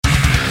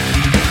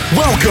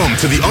Welcome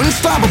to the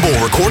Unstoppable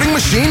Recording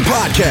Machine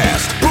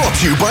Podcast, brought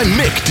to you by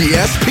Mic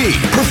DSP,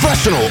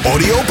 professional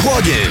audio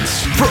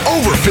plugins. For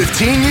over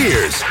 15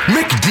 years,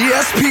 Mic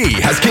DSP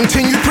has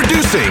continued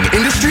producing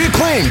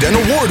industry-acclaimed and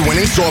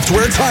award-winning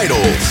software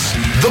titles.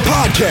 The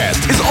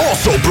podcast is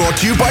also brought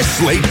to you by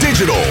Slate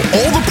Digital,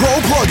 all the pro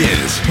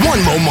plugins,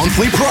 one low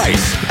monthly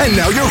price. And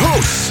now your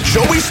hosts,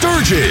 Joey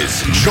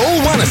Sturgis,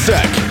 Joel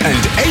Wanasek,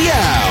 and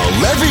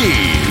Eyal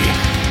Levy.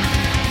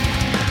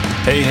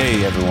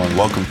 Hey everyone,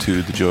 welcome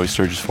to the Joey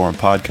Sturgis Forum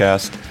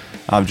Podcast.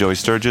 I'm Joey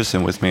Sturgis,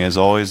 and with me as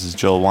always is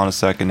Joel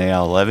Wanasek and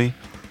Eyal Levy.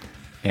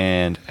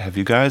 And have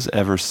you guys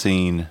ever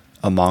seen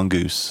a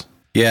mongoose?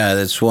 Yeah,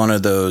 that's one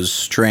of those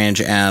strange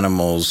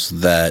animals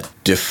that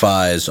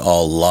defies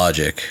all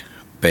logic,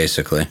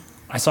 basically.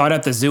 I saw it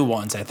at the zoo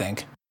once, I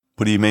think.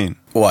 What do you mean?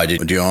 Why, do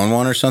you own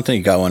one or something?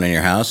 You got one in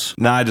your house?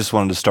 Nah, I just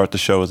wanted to start the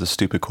show with a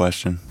stupid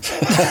question.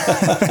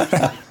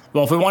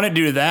 Well, if we wanted to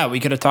do that,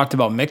 we could have talked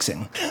about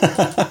mixing.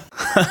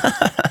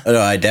 No,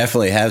 I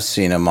definitely have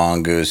seen a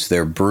mongoose.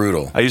 They're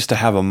brutal. I used to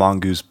have a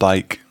mongoose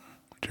bike.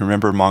 Do you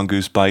remember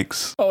mongoose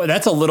bikes? Oh,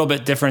 that's a little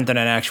bit different than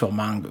an actual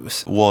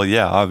mongoose. Well,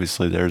 yeah,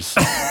 obviously there's...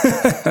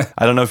 I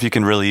don't know if you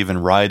can really even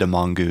ride a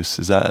mongoose.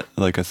 Is that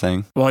like a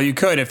thing? Well, you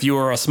could if you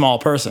were a small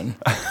person.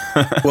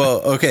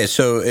 Well, okay,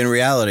 so in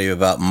reality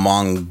about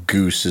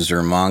mongooses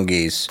or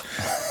mongoose,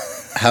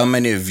 how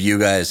many of you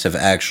guys have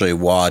actually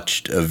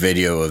watched a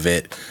video of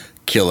it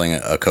killing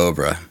a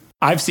cobra?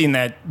 I've seen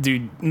that,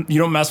 dude. You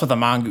don't mess with a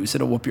mongoose,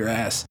 it'll whoop your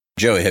ass.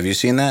 Joey, have you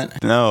seen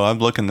that? No, I'm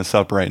looking this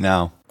up right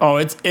now. Oh,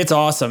 it's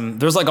awesome.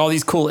 There's like all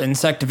these cool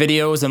insect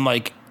videos and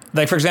like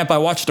for example, I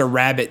watched a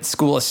rabbit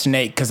school a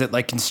snake because it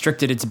like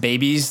constricted its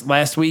babies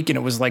last week, and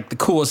it was like the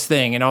coolest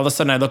thing. And all of a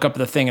sudden I look up at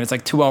the thing and it's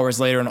like 2 hours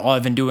later, and all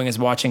I've been doing is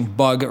watching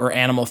bug or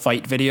animal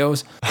fight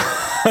videos.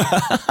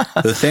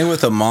 The thing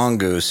with a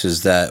mongoose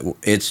is that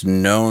it's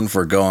known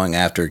for going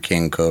after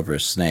king cobra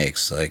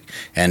snakes,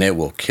 and it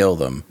will kill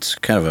them. It's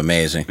kind of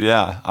amazing.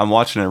 Yeah, I'm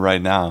watching it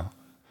right now.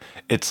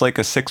 It's like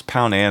a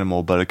 6-pound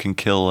animal, but it can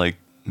kill like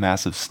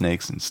massive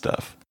snakes and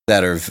stuff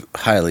That are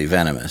highly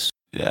venomous.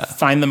 Yeah.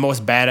 Find the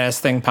most badass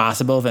thing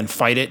possible, then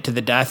fight it to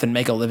the death and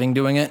make a living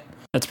doing it.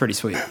 That's pretty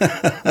sweet.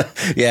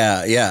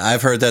 Yeah.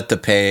 I've heard that the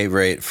pay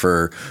rate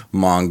for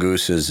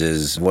mongooses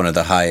is one of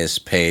the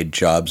highest paid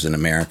jobs in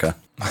America.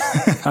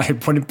 I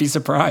wouldn't be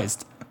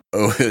surprised.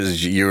 Oh,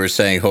 you were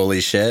saying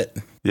holy shit?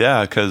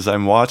 Yeah, because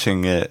I'm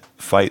watching it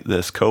fight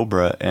this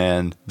cobra,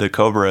 and the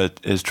cobra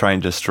is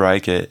trying to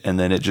strike it, and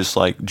then it just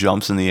like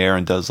jumps in the air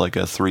and does like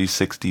a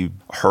 360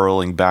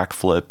 hurling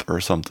backflip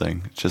or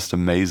something. It's just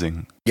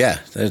amazing. Yeah,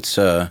 it's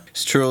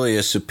truly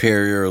a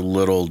superior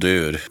little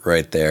dude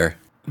right there.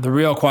 The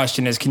real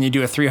question is, can you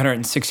do a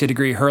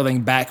 360-degree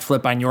hurling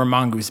backflip on your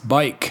mongoose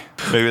bike?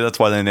 Maybe that's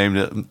why they named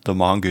it the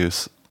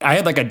mongoose. I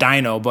had like a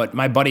dino, but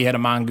my buddy had a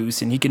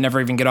mongoose, and he could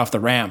never even get off the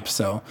ramp,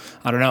 so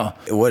I don't know.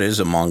 What is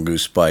a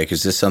mongoose bike?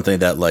 Is this something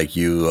that like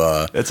you...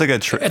 It's like a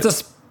trick.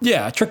 It's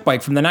a trick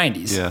bike from the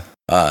 90s.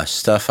 Yeah.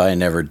 Stuff I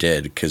never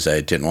did because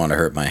I didn't want to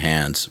hurt my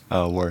hands.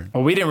 Oh, word.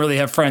 Well, we didn't really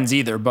have friends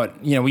either, but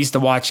we used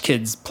to watch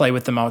kids play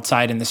with them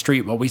outside in the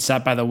street while we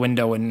sat by the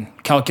window and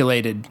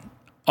calculated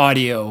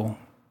audio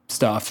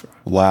stuff.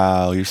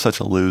 Wow, you're such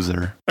a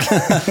loser.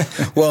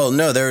 Well,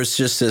 no, there was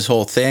just this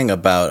whole thing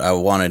about I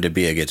wanted to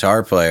be a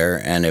guitar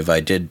player, and if I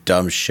did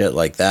dumb shit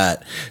like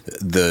that,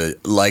 the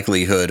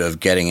likelihood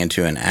of getting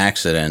into an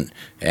accident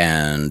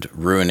and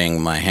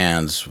ruining my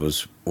hands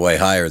was way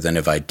higher than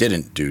if I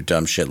didn't do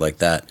dumb shit like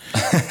that.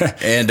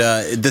 And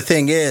the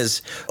thing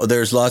is,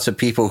 there's lots of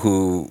people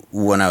who,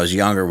 when I was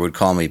younger, would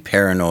call me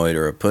paranoid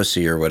or a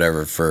pussy or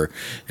whatever for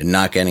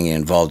not getting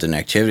involved in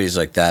activities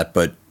like that,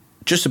 but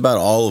just about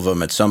all of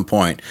them at some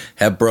point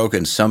have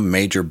broken some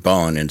major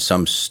bone in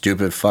some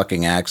stupid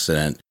fucking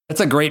accident.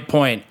 That's a great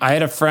point. I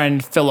had a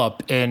friend,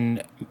 Philip,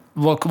 in,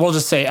 we'll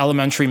just say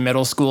elementary,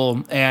 middle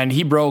school, and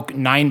he broke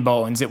 9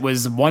 bones. It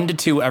was 1 to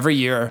 2 every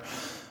year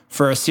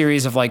for a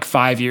series of like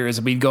 5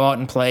 years. We'd go out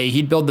and play.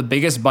 He'd build the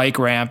biggest bike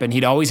ramp, and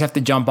he'd always have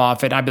to jump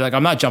off it. I'd be like,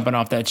 I'm not jumping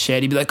off that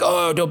shit. He'd be like,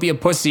 oh, don't be a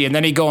pussy. And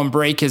then he'd go and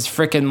break his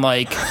freaking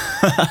like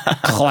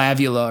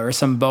clavula or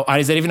some bone.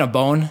 Is that even a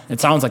bone?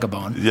 It sounds like a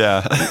bone.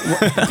 Yeah.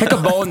 Pick a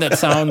bone that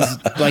sounds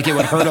like it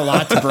would hurt a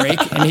lot to break,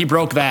 and he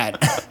broke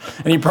that.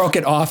 And he broke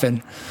it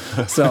often.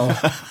 So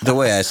the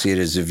way I see it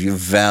is, if you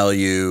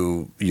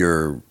value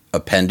your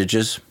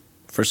appendages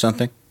for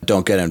something,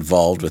 don't get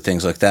involved with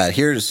things like that.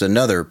 Here's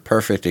another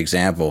perfect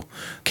example.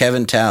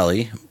 Kevin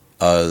Talley,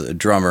 a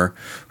drummer,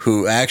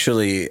 who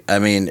actually, I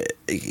mean,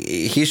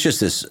 he's just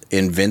this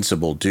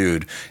invincible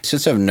dude.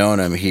 Since I've known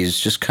him, he's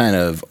just kind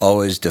of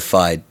always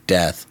defied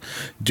death.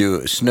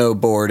 Do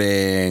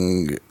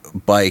snowboarding,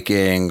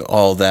 biking,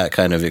 all that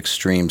kind of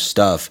extreme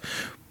stuff.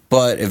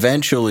 But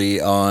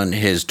eventually on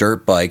his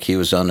dirt bike, he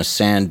was on a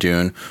sand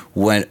dune,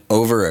 went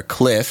over a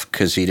cliff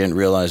because he didn't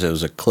realize it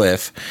was a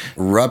cliff,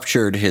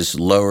 ruptured his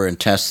lower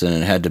intestine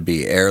and had to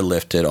be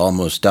airlifted,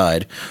 almost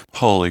died.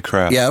 Holy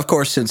crap. Yeah, of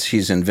course, since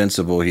he's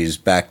invincible, he's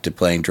back to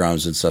playing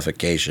drums and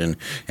suffocation,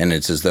 and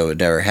it's as though it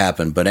never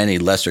happened, but any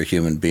lesser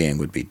human being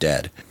would be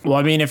dead. Well,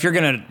 I mean, if you're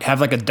going to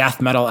have like a death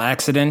metal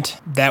accident,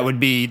 that would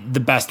be the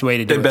best way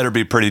to do it. It better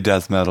be pretty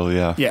death metal,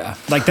 yeah. Yeah,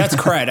 like that's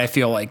cred, I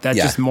feel like. That's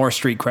just more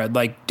street cred.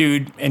 Like,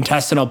 dude,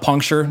 intestinal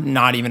puncture,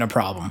 not even a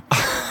problem.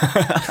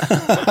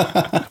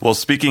 Well,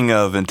 speaking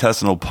of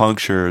intestinal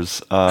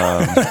punctures...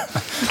 Yeah,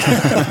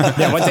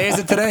 what day is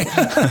it today?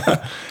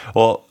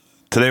 Well,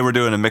 today we're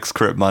doing a Mixed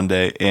Crit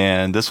Monday,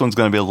 and this one's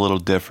going to be a little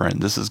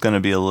different. This is going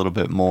to be a little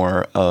bit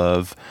more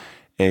of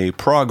a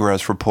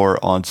progress report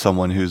on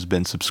someone who's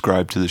been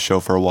subscribed to the show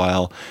for a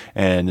while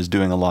and is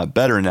doing a lot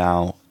better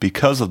now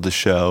because of the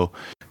show.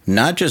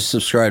 Not just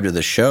subscribed to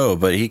the show,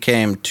 but he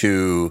came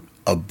to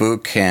a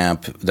boot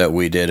camp that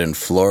we did in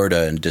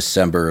Florida in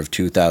December of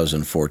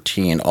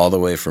 2014, all the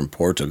way from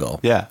Portugal.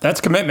 Yeah. That's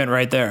commitment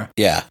right there.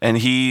 Yeah. And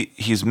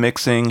he's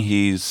mixing,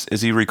 is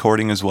he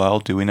recording as well?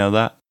 Do we know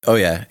that? Oh,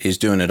 yeah. He's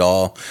doing it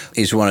all.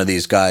 He's one of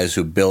these guys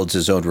who builds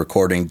his own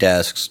recording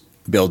desks,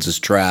 builds his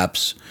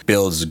traps,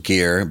 builds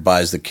gear,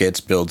 buys the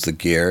kits, builds the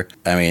gear.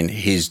 I mean,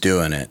 he's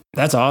doing it.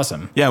 That's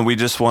awesome. Yeah, we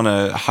just want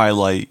to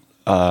highlight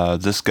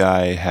this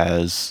guy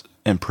has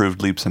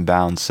improved leaps and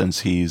bounds since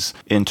he's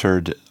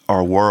entered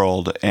our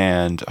world,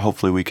 and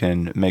hopefully we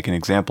can make an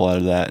example out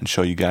of that and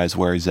show you guys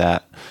where he's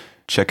at.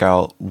 Check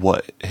out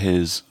what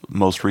his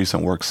most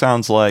recent work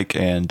sounds like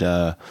and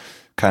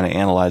kind of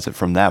analyze it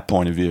from that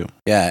point of view.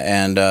 Yeah,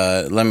 and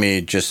let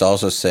me just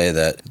also say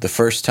that the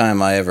first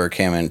time I ever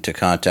came into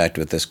contact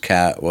with this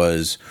cat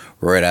was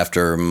right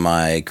after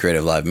my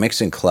Creative Live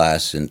mixing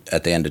class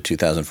at the end of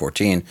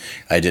 2014.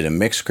 I did a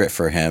mix crit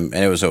for him,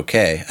 and it was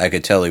okay. I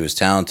could tell he was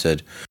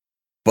talented.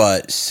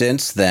 But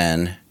since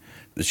then,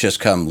 it's just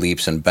come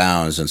leaps and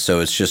bounds, and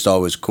so it's just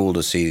always cool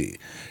to see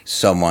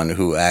someone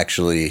who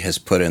actually has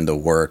put in the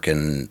work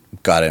and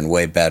gotten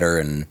way better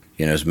and,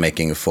 you know, is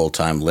making a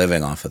full-time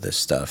living off of this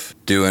stuff,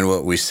 doing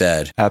what we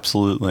said.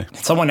 Absolutely.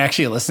 Someone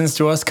actually listens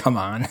to us? Come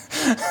on.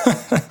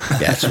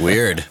 Yeah, it's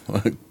weird.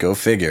 Go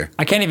figure.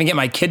 I can't even get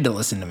my kid to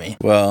listen to me.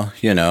 Well,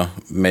 you know,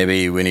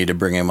 maybe we need to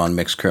bring him on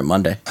Mixed Crit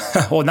Monday.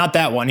 Well, not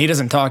that one. He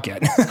doesn't talk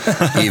yet.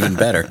 Even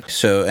better.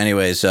 So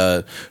anyways,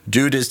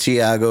 dude is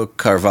Tiago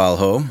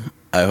Carvalho.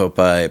 I hope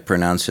I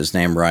pronounce his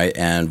name right,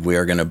 and we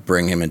are going to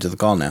bring him into the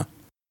call now.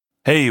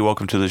 Hey,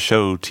 welcome to the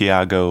show,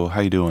 Tiago.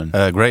 How you doing?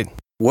 Great.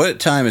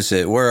 What time is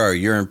it? Where are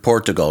you? You're in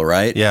Portugal,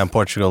 right? Yeah, in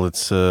Portugal,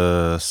 it's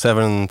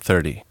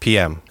 7:30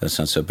 p.m. That's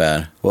not so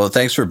bad. Well,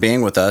 thanks for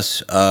being with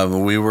us.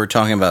 We were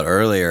talking about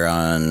earlier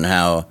on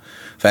how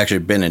I've actually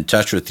been in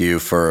touch with you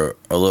for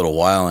a little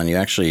while, and you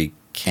actually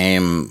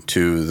came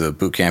to the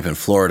boot camp in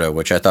Florida,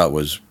 which I thought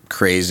was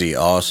crazy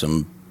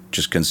awesome,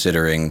 just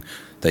considering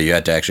that you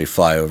had to actually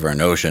fly over an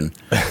ocean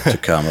to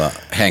come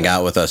hang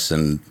out with us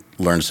and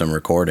learn some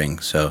recording.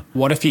 So,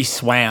 what if he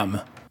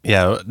swam?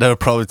 Yeah, that would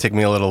probably take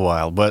me a little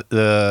while, but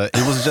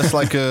it was just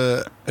like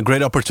a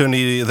great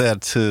opportunity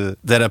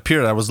that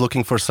appeared. I was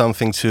looking for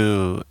something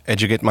to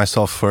educate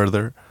myself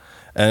further,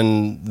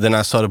 and then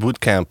I saw the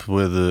boot camp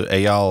with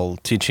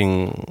Eyal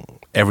teaching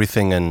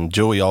everything, and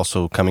Joey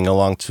also coming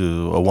along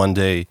to a one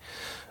day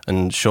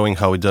and showing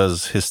how he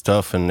does his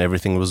stuff, and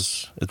everything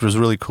was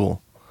really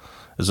cool.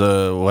 It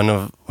was one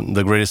of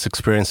the greatest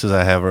experiences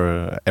I have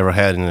ever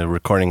had in a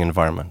recording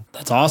environment.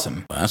 That's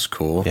awesome. That's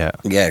cool. Yeah.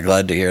 Yeah,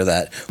 glad to hear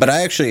that. But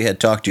I actually had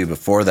talked to you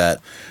before that.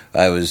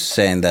 I was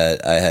saying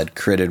that I had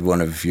created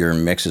one of your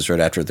mixes right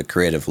after the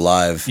Creative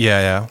Live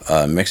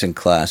mixing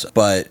class.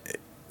 But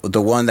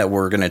the one that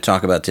we're going to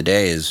talk about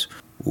today is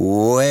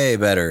way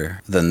better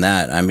than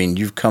that. I mean,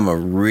 you've come a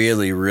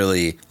really,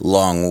 really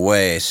long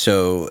way.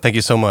 So thank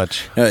you so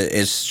much.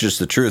 It's just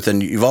the truth,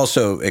 and you've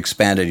also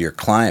expanded your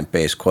client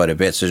base quite a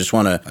bit. So just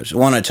want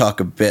to talk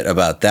a bit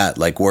about that,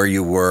 like where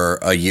you were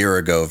a year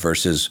ago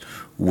versus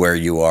where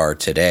you are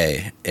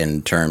today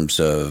in terms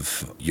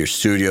of your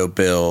studio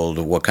build,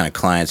 what kind of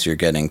clients you're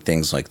getting,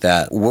 things like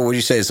that. What would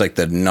you say is like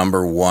the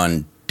number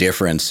one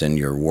difference in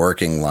your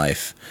working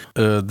life?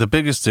 The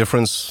biggest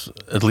difference,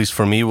 at least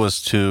for me,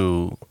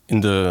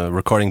 in the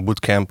recording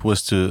bootcamp,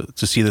 was to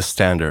see the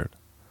standard.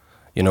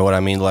 You know what I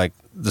mean? Like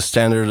the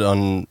standard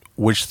on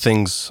which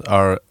things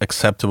are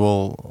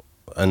acceptable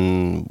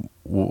and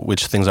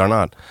which things are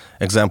not.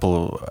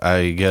 Example,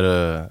 I get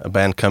a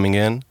band coming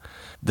in,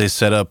 they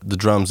set up the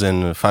drums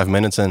in 5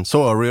 minutes, and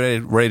so are we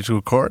ready to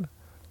record?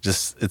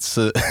 Just it's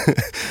like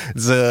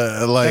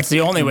that's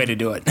the only way to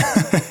do it.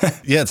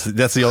 Yeah,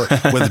 that's the only,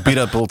 with beat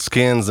up old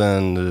skins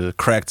and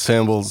cracked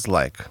cymbals.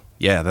 Like,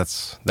 yeah,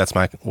 that's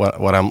my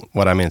what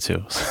I'm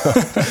into.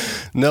 So,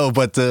 no,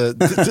 but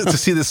to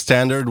see the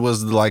standard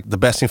was like the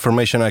best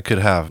information I could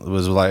have. It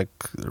was like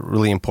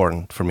really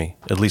important for me.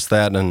 At least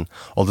that, and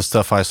all the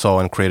stuff I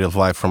saw in Creative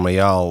Live from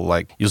Eyal,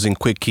 like using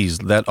quick keys.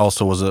 That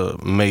also was a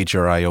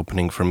major eye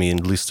opening for me,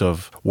 at least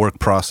of work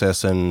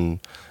process and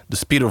the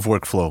speed of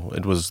workflow.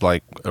 It was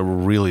like a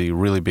really,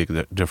 really big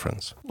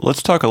difference.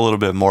 Let's talk a little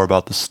bit more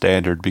about the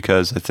standard,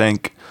 because I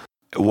think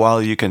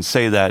while you can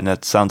say that and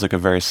that sounds like a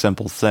very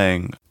simple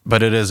thing,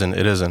 but it isn't.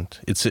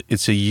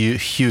 It's a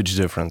huge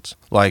difference.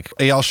 Like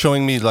Eyal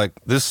showing me like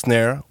this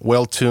snare,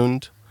 well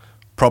tuned,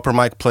 proper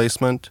mic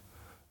placement,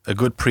 a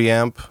good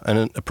preamp,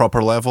 and a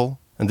proper level,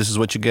 and this is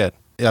what you get.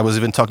 I was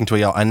even talking to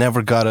Eyal. I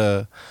never got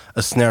a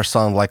snare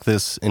sound like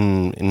this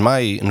in my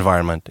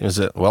environment. It was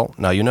well,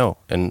 now you know,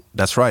 and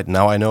that's right.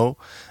 Now I know,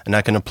 and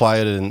I can apply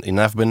it, and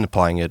I've been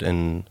applying it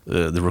in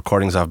the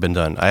recordings I've been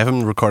done. I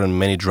haven't recorded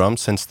many drums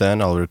since then.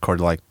 I'll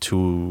record like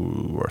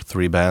 2 or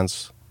 3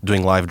 bands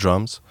doing live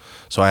drums,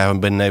 so I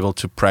haven't been able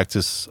to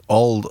practice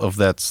all of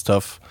that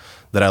stuff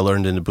that I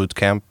learned in the boot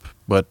camp.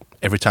 But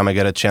every time I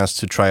get a chance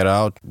to try it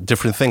out,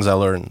 different things I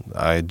learn,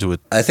 I do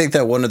it. I think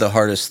that one of the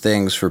hardest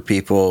things for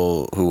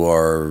people who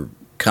are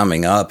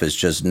coming up is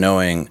just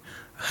knowing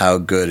how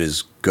good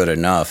is good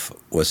enough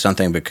with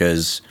something,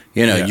 because,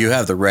 you know, you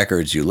have the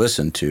records you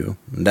listen to.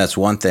 That's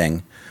one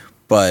thing.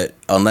 But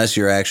unless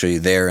you're actually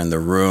there in the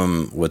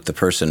room with the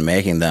person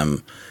making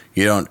them,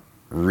 you don't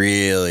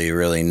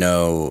really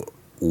know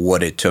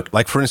what it took.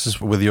 Like, for instance,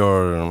 with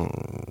your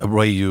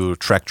way you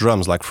track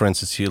drums, like, for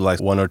instance, you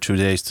like 1 or 2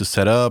 days to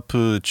set up,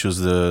 choose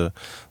the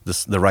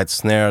right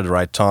snare, the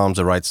right toms,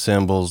 the right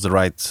cymbals, the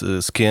right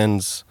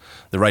skins,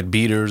 the right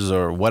beaters,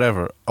 or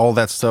whatever. All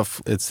that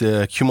stuff, it's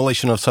the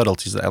accumulation of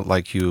subtleties that,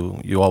 like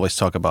you always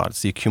talk about.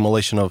 It's the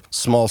accumulation of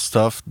small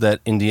stuff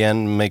that in the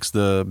end makes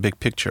the big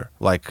picture.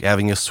 Like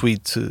having a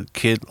sweet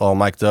kid all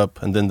mic'd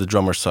up and then the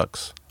drummer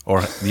sucks.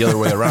 Or the other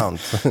way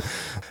around.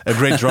 A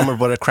great drummer,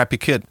 but a crappy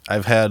kid.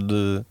 I've had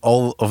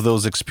all of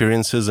those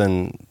experiences,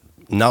 and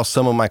now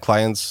some of my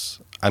clients,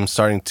 I'm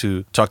starting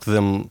to talk to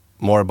them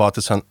more about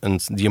this and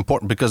the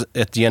important, because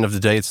at the end of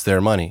the day, it's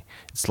their money.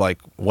 It's like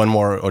 1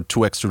 more or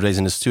 2 extra days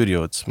in the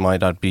studio. It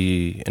might not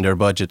be in their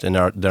budget, and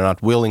they're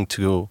not willing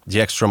to go the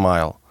extra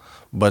mile.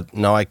 But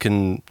now I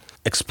can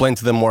explain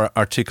to them more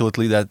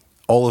articulately that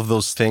all of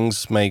those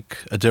things make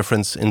a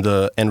difference in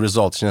the end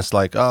results. And it's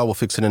like, we'll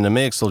fix it in the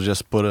mix, we'll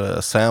just put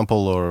a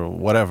sample or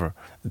whatever.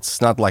 It's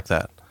not like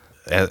that.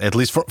 At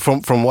least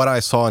from what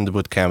I saw in the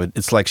bootcamp,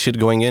 it's like shit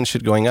going in,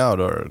 shit going out,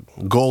 or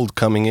gold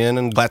coming in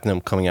and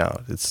platinum coming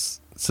out. It's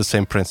the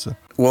same principle.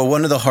 Well,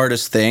 one of the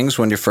hardest things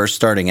when you're first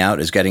starting out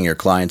is getting your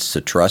clients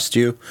to trust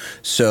you.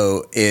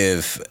 So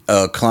if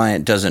a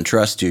client doesn't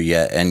trust you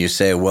yet and you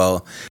say,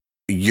 well,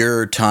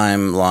 your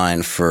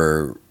timeline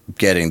for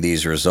getting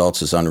these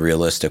results is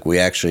unrealistic, we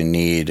actually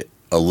need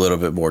a little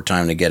bit more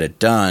time to get it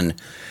done,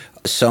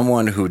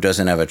 someone who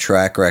doesn't have a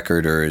track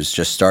record or is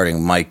just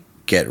starting might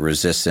get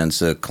resistance.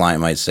 The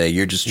client might say,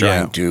 you're just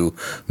trying to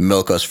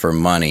milk us for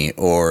money,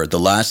 or the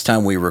last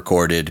time we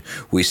recorded,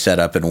 we set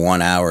up in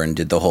 1 hour and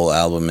did the whole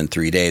album in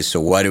 3 days, so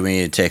why do we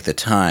need to take the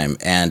time?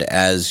 And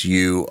as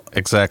you...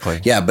 Exactly.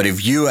 Yeah, but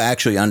if you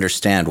actually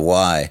understand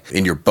why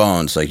in your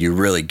bones, like you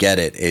really get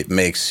it, it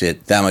makes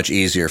it that much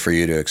easier for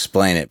you to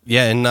explain it.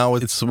 Yeah, and now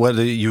it's what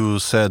you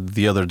said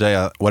the other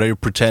day, what are you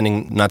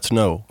pretending not to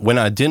know? When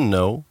I didn't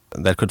know,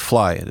 that could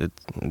fly.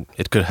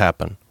 It could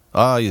happen.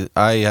 I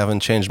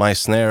haven't changed my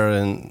snare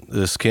and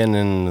the skin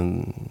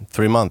in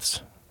 3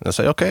 months. And I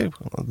say, okay,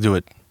 I'll do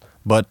it.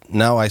 But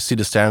now I see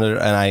the standard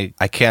and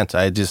I can't.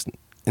 I just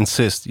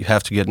insist you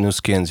have to get new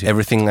skins.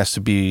 Everything has to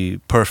be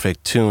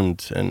perfect,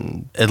 tuned,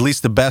 and at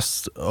least the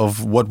best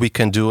of what we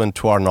can do and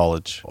to our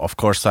knowledge. Of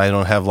course, I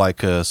don't have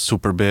like a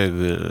super big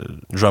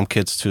drum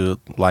kits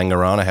lying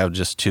around. I have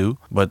just 2.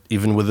 But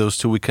even with those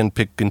 2, we can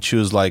pick and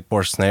choose like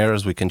 4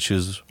 snares. We can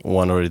choose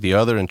one or the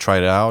other and try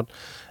it out.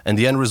 And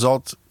the end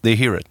result, they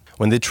hear it.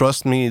 When they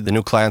trust me, the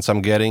new clients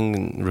I'm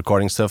getting,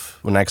 recording stuff,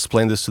 when I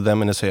explain this to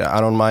them and they say, I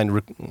don't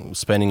mind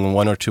spending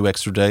 1 or 2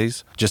 extra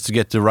days just to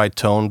get the right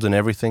tones and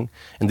everything,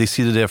 and they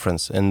see the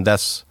difference. And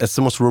that's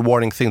the most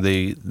rewarding thing.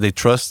 They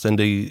trust and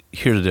they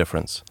hear the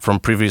difference from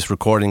previous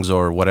recordings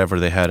or whatever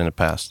they had in the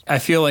past. I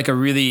feel like a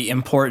really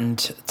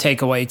important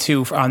takeaway,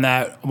 too, on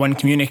that when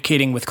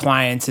communicating with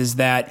clients is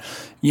that,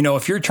 you know,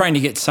 if you're trying to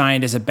get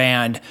signed as a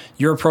band,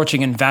 you're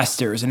approaching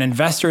investors, and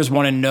investors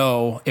want to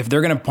know if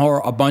they're going to pour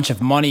a bunch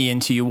of money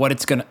into you, what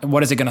is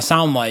it going to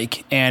sound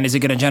like, and is it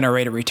going to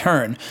generate a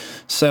return?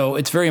 So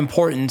it's very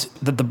important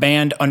that the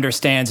band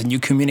understands and you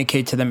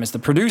communicate to them as the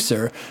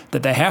producer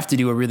that they have to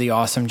do a really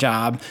awesome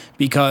job,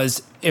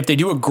 because if they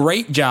do a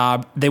great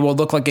job, they will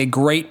look like a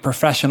great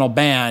professional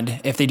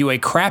band. If they do a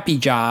crappy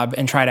job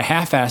and try to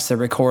half-ass the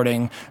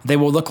recording, they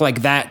will look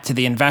like that to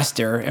the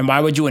investor. And why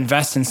would you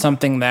invest in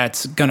something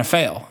that's going to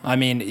fail? I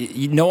mean,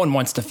 no one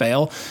wants to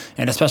fail,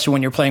 and especially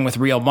when you're playing with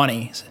real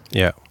money.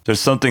 Yeah.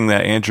 There's something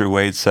that Andrew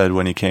Wade said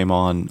when he came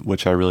on,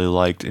 which I really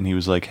liked, and he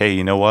was like, hey,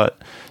 you know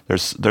what?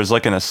 There's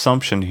like an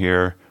assumption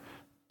here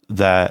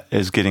that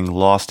is getting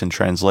lost in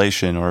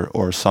translation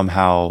or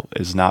somehow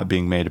is not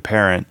being made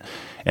apparent.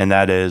 And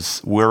that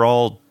is, we're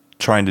all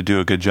trying to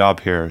do a good job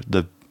here.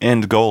 The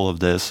end goal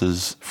of this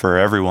is for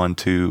everyone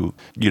to,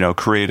 you know,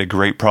 create a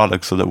great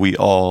product so that we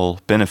all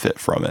benefit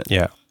from it.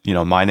 Yeah. You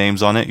know, my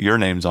name's on it, your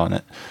name's on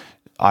it.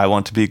 I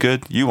want to be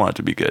good, you want it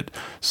to be good.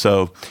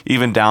 So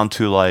even down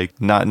to like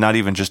not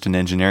even just an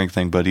engineering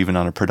thing, but even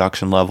on a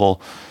production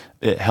level,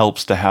 it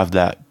helps to have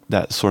that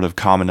sort of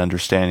common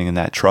understanding and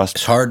that trust.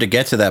 It's hard to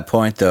get to that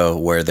point, though,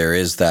 where there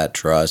is that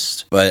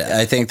trust. But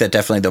I think that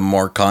definitely the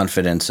more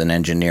confidence an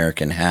engineer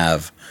can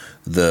have,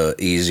 the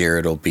easier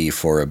it'll be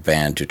for a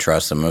band to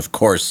trust them. Of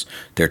course,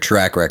 their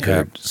track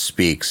record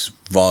speaks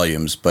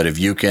volumes, but if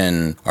you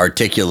can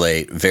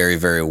articulate very,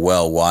 very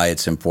well why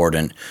it's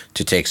important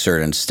to take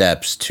certain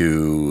steps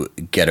to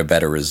get a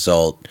better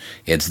result,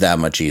 it's that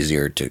much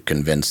easier to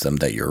convince them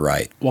that you're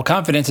right. Well,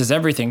 confidence is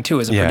everything, too,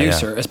 as a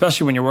producer,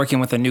 especially when you're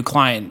working with a new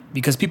client,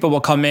 because people will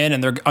come in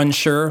and they're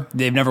unsure.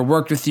 They've never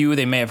worked with you.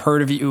 They may have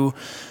heard of you.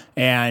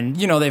 And,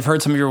 you know, they've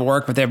heard some of your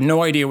work, but they have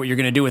no idea what you're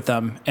going to do with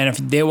them. And if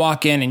they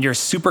walk in and you're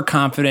super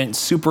confident,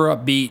 super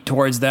upbeat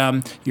towards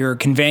them, you're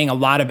conveying a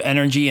lot of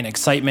energy and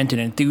excitement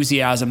and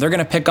enthusiasm, they're going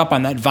to pick up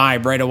on that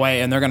vibe right away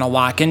and they're going to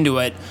lock into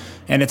it.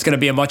 And it's going to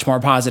be a much more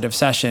positive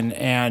session,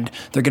 and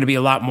they're going to be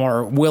a lot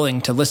more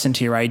willing to listen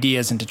to your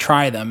ideas and to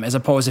try them, as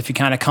opposed if you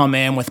kind of come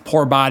in with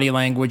poor body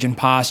language and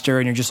posture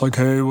and you're just like,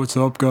 hey, what's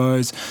up,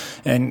 guys?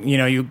 And, you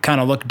know, you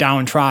kind of look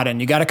downtrodden.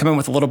 You got to come in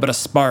with a little bit of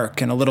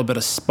spark and a little bit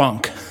of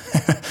spunk,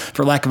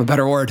 for lack of a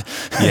better word.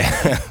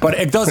 Yeah. But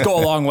it does go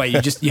a long way.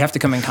 You have to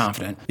come in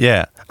confident.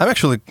 Yeah. I'm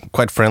actually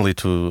quite friendly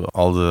to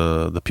all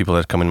the people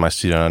that come in my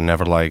studio. I'm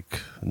never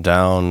like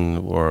down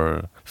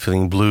or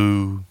feeling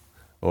blue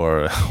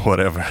or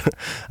whatever.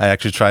 I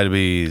actually try to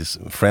be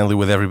friendly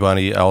with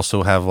everybody. I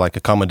also have like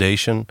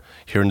accommodation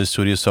here in the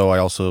studio, so I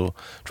also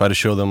try to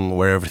show them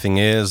where everything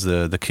is,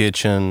 the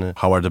kitchen,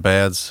 how are the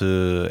beds,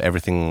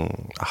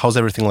 everything. How's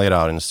everything laid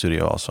out in the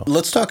studio also?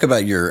 Let's talk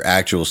about your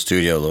actual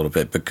studio a little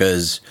bit,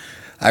 because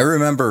I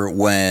remember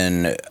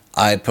when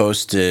I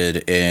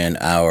posted in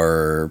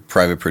our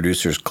private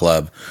producers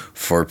club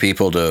for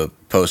people to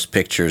post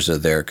pictures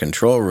of their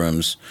control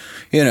rooms.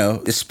 You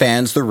know, it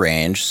spans the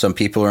range. Some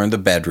people are in the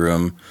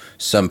bedroom.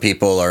 Some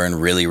people are in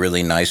really,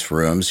 really nice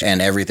rooms,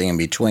 and everything in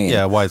between.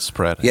 Yeah,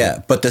 widespread.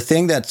 Yeah, but the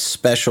thing that's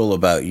special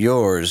about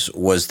yours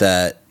was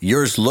that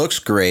yours looks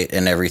great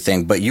and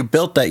everything, but you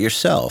built that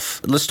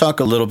yourself. Let's talk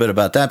a little bit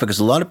about that, because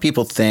a lot of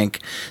people think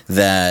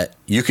that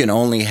you can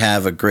only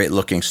have a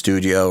great-looking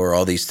studio or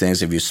all these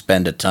things if you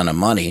spend a ton of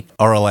money.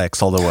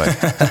 RLX all the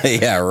way.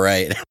 Yeah,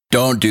 right.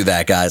 Don't do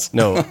that, guys.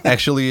 No,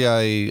 actually,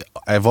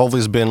 I've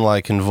always been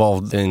like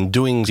involved in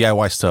doing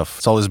DIY stuff.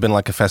 It's always been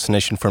like a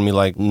fascination for me,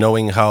 like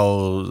knowing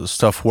how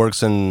stuff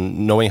works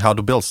and knowing how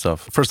to build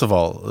stuff. First of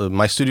all,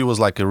 my studio was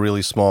like a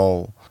really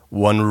small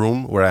one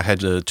room where I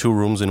had 2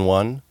 rooms in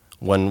one.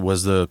 One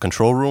was the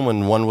control room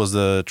and one was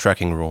the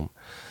tracking room.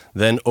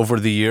 Then over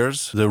the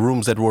years, the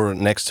rooms that were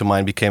next to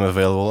mine became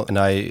available, and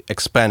I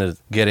expanded,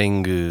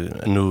 getting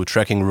a new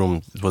tracking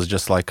room. It was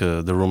just like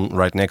the room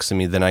right next to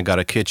me. Then I got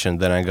a kitchen.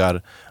 Then I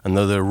got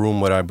another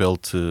room where I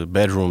built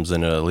bedrooms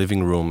and a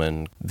living room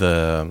and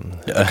the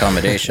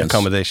accommodations.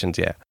 Accommodations,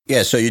 yeah.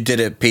 Yeah, so you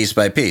did it piece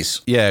by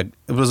piece. Yeah,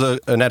 it was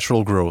a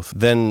natural growth.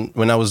 Then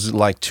when I was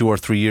like 2 or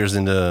 3 years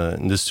in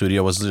the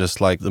studio, it was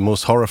just like the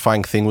most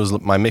horrifying thing was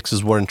my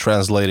mixes weren't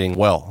translating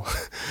well.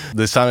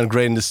 They sounded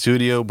great in the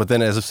studio, but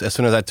then as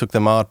soon as I took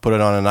them out, put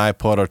it on an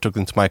iPod or took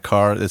them to my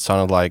car, it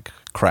sounded like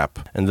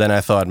crap. And then I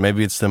thought,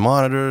 maybe it's the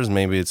monitors,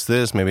 maybe it's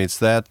this, maybe it's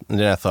that. And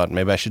then I thought,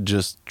 maybe I should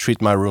just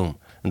treat my room.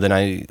 And then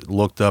I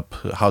looked up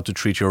how to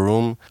treat your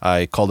room.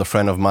 I called a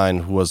friend of mine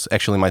who was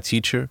actually my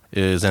teacher,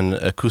 is an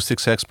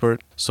acoustics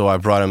expert. So I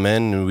brought him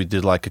in and we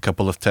did like a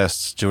couple of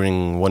tests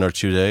during 1 or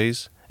 2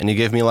 days. And he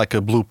gave me like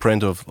a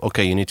blueprint of,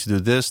 okay, you need to do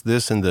this,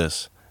 this, and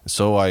this.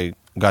 So I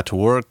got to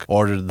work,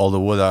 ordered all the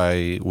wood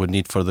I would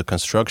need for the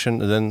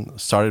construction, and then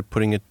started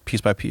putting it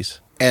piece by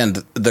piece.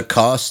 And the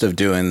cost of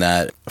doing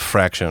that?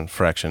 Fraction.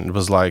 It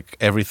was like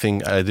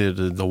everything. I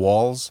did the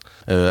walls,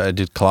 I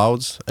did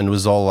clouds, and it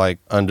was all like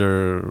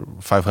under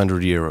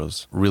 500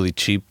 euros. Really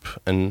cheap,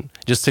 and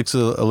just takes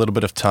a little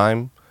bit of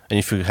time. And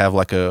if you have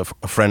like a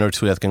friend or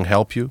two that can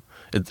help you,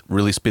 it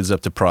really speeds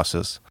up the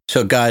process.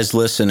 So guys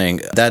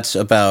listening, that's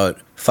about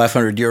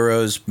 500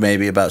 euros,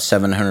 maybe about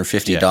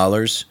 $750.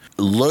 Yeah.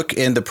 Look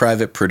in the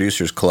Private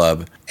Producers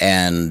Club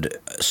and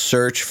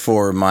search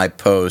for my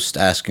post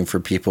asking for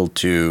people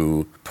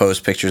to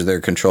post pictures of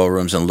their control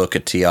rooms and look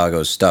at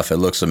Thiago's stuff. It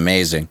looks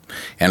amazing.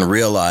 And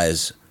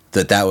realize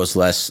that was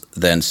less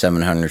than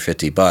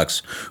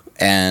 $750.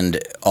 And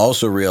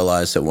also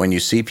realize that when you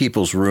see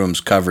people's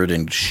rooms covered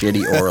in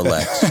shitty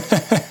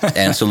Auralex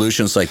and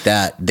solutions like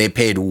that, they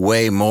paid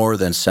way more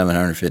than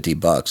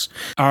 $750.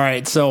 All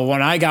right, so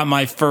when I got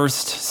my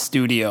first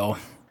studio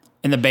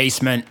in the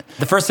basement,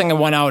 the first thing that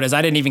went out is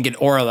I didn't even get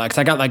Auralex.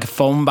 I got like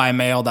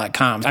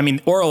foambymail.com. I mean,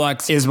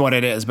 Auralex is what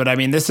it is, but I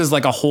mean, this is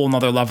like a whole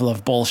nother level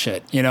of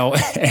bullshit, you know?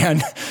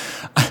 And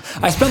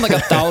I spent like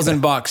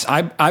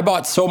 $1,000. I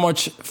bought so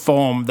much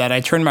foam that I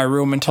turned my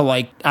room into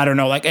like, I don't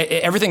know, like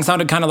everything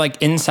sounded kind of like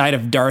inside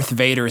of Darth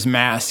Vader's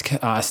mask,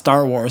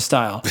 Star Wars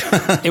style.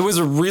 It was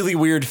a really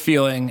weird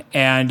feeling.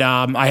 And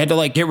I had to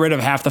like get rid of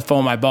half the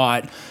foam I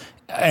bought.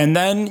 And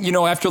then,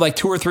 after like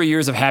 2 or 3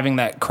 years of having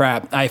that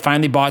crap, I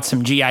finally bought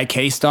some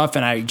GIK stuff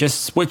and I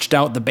just switched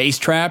out the bass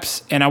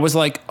traps. And I was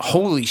like,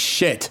 holy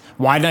shit,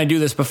 why didn't I do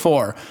this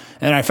before?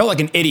 And I felt like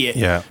an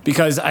idiot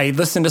because I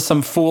listened to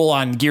some fool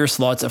on Gear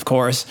Sluts, of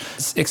course,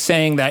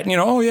 saying that,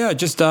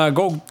 just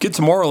go get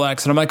some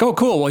Auralex. And I'm like, oh,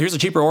 cool. Well, here's a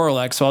cheaper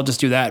Auralex, so I'll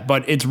just do that.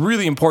 But it's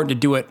really important to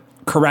do it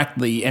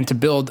correctly and to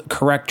build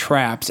correct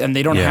traps, and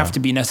they don't have to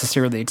be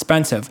necessarily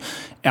expensive.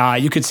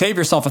 You could save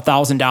yourself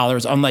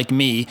 $1,000, unlike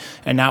me,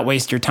 and not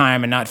waste your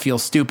time and not feel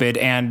stupid,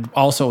 and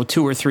also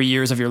 2 or 3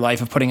 years of your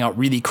life of putting out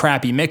really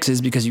crappy mixes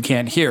because you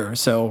can't hear.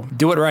 So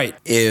do it right.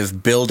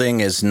 If building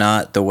is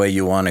not the way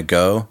you want to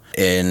go,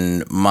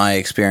 in my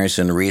experience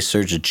and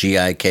research,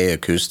 GIK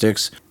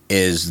Acoustics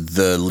is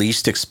the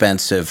least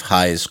expensive,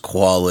 highest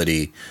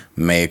quality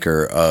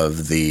maker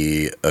of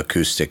the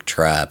acoustic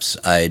traps.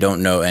 I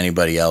don't know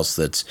anybody else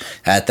that's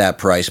at that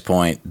price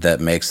point that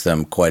makes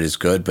them quite as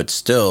good, but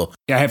still.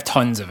 Yeah, I have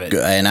tons of it.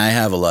 And I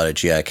have a lot of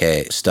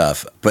GIK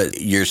stuff,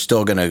 but you're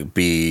still going to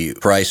be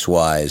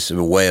price-wise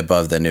way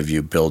above than if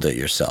you build it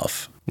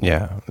yourself.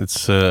 Yeah,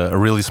 it's a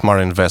really smart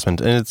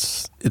investment, and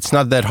it's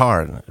not that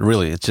hard,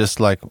 really. It's just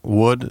like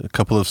wood, a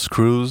couple of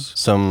screws,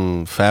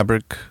 some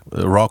fabric,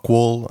 rock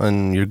wool,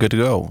 and you're good to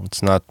go.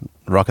 It's not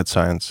rocket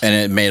science. And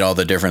it made all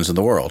the difference in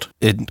the world.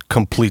 It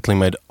completely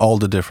made all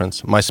the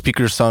difference. My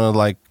speakers sounded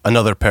like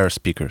another pair of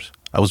speakers.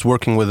 I was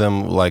working with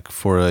them like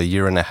for a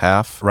year and a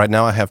half. Right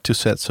now I have 2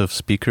 sets of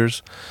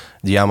speakers,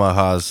 the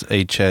Yamaha's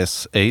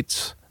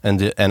HS8s and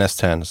the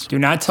NS10s. Do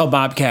not tell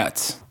Bob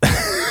Katz.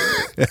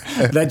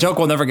 That joke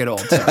will never get old.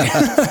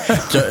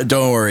 Sorry.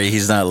 Don't worry,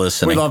 he's not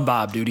listening. We love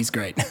Bob, dude. He's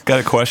great. Got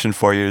a question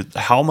for you.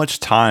 How much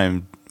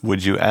time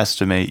would you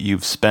estimate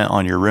you've spent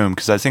on your room?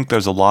 Because I think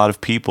there's a lot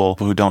of people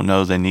who don't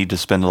know they need to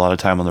spend a lot of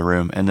time on the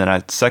room. And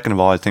then second of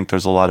all, I think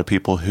there's a lot of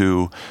people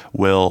who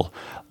will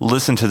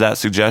listen to that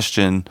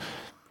suggestion,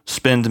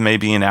 spend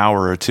maybe an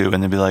hour or two,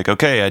 and then be like,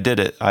 okay, I did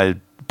it. I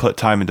put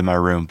time into my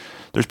room.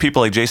 There's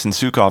people like Jason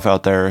Sukoff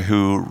out there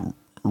who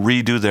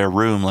redo their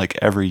room like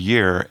every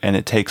year, and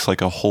it takes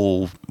like a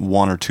whole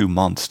 1 or 2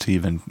 months to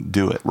even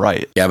do it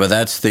right. Yeah, but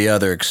that's the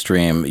other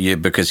extreme,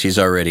 because he's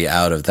already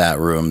out of that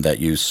room that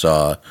you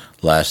saw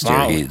last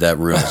year. That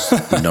room's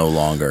no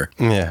longer.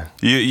 Yeah.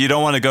 You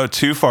don't want to go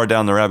too far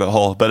down the rabbit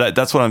hole, but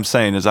that's what I'm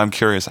saying is I'm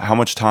curious, how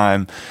much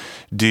time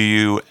do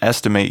you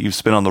estimate you've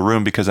spent on the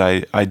room? Because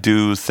I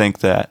do think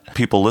that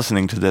people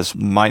listening to this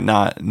might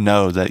not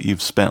know that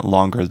you've spent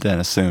longer than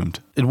assumed.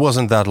 It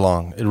wasn't that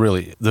long,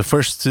 the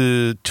first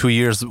 2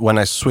 years when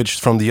I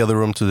switched from the other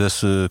room to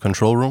this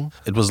control room,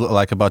 it was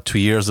like about 2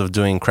 years of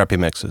doing crappy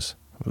mixes,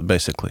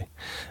 basically.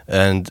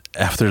 And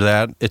after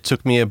that, it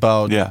took me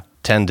about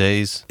 10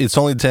 days. It's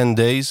only 10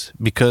 days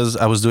because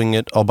I was doing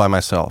it all by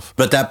myself.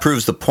 But that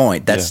proves the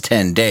point. That's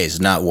 10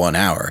 days, not 1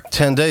 hour.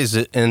 10 days,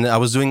 and I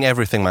was doing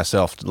everything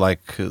myself,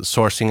 like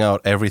sourcing out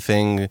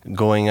everything,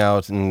 going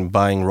out and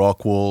buying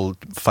rock wool,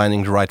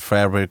 finding the right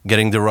fabric,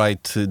 getting the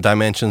right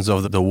dimensions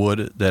of the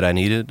wood that I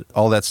needed.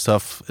 All that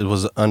stuff, it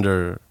was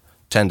under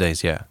 10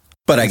 days,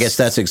 But I guess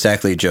that's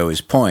exactly Joey's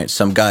point.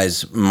 Some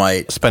guys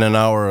might spend an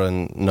hour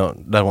and no,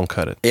 that won't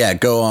cut it. Yeah,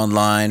 go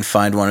online,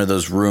 find one of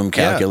those room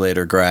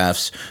calculator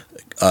graphs,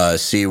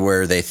 see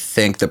where they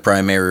think the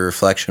primary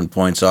reflection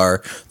points are,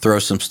 throw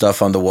some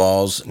stuff on the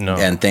walls,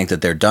 and think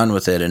that they're done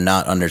with it and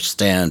not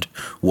understand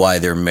why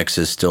their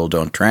mixes still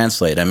don't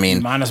translate. I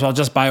mean, might as well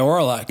just buy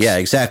Auralex. Yeah,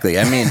 exactly.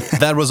 I mean,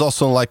 that was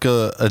also like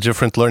a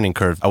different learning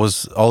curve. I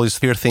was always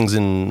hear things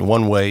in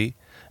one way,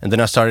 and then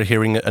I started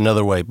hearing it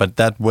another way. But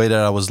that way that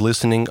I was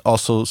listening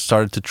also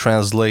started to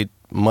translate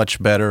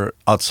much better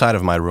outside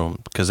of my room,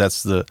 because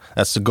that's the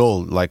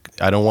goal. Like,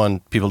 I don't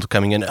want people to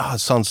coming in, it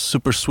sounds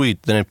super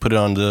sweet, then I put it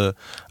on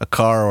a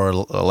car or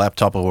a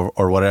laptop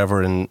or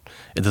whatever, and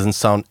it doesn't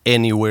sound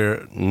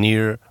anywhere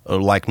near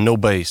like no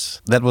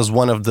bass. That was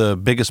one of the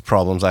biggest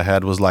problems I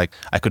had, was like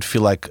I could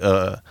feel like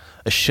a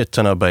shit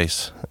ton of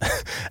bass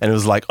and it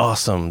was like,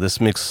 awesome, this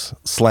mix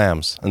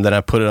slams. And then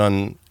I put it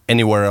on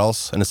anywhere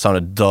else and it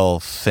sounded dull,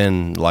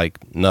 thin,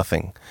 like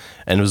nothing.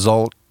 And it was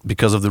all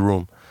because of the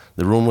room.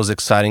 The room was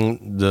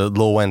exciting the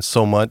low end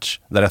so much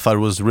that I thought it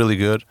was really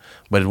good,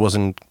 but it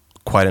wasn't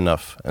quite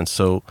enough. And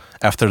so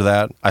after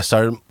that, I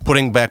started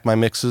putting back my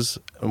mixes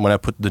when I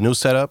put the new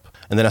setup.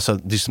 And then I saw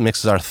these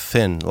mixes are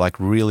thin, like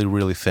really,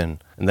 really thin.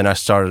 And then I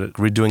started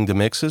redoing the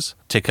mixes,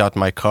 take out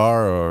my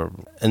car,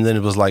 and then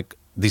it was like,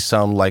 these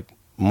sound like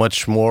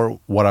much more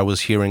what I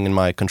was hearing in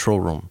my control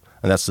room.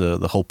 And that's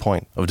the whole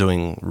point of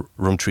doing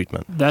room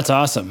treatment. That's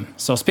awesome.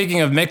 So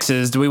speaking of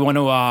mixes, do we want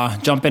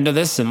to jump into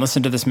this and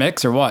listen to this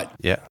mix or what?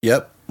 Yeah.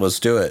 Yep, let's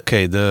do it.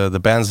 Okay, the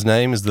band's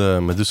name is the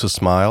Medusa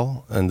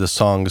Smile, and the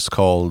song is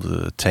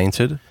called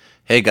Tainted.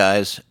 Hey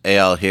guys,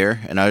 Eyal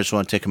here, and I just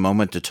want to take a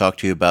moment to talk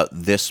to you about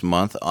this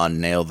month on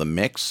Nail the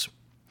Mix.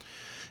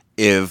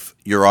 If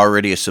you're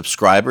already a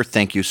subscriber,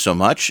 thank you so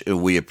much.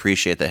 We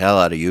appreciate the hell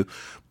out of you.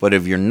 But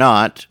if you're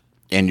not,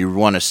 and you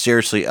want to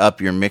seriously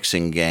up your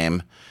mixing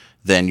game,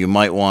 then you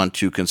might want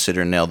to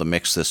consider Nail the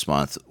Mix this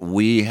month.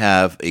 We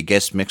have a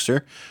guest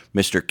mixer,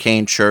 Mr.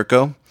 Kane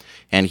Churko.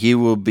 and he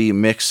will be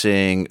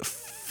mixing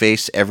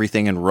Face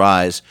Everything and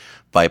Rise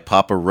by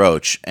Papa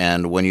Roach.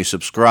 And when you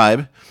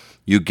subscribe,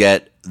 you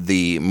get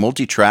the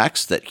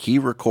multi-tracks that he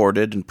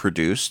recorded and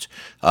produced.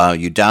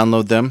 You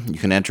download them. You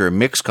can enter a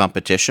mix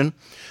competition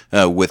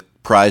with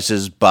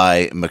prizes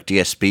by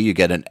McDSP. You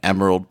get an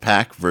Emerald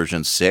Pack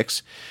version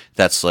 6.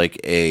 That's like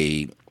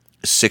a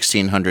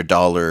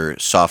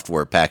 $1,600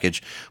 software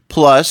package.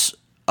 Plus,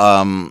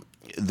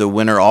 the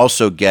winner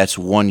also gets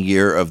 1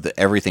 year of the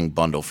Everything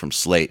bundle from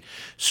Slate.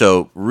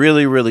 So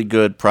really, really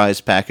good prize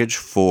package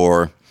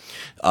for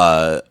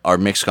our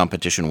mix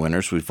competition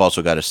winners. We've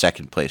also got a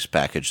second place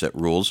package that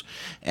rules.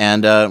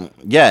 And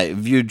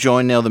if you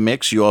join Nail the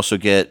Mix, you also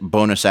get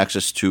bonus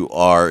access to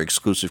our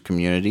exclusive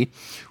community,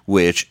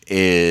 which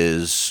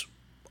is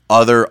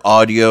other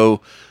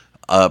audio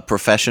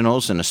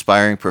professionals and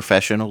aspiring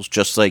professionals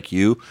just like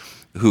you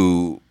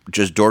who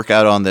just dork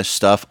out on this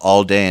stuff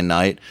all day and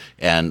night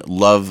and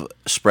love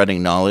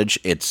spreading knowledge.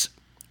 It's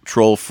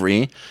troll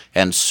free.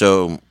 And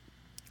so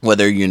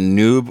whether you're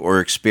noob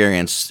or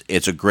experienced,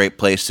 it's a great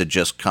place to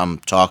just come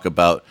talk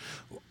about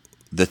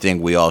the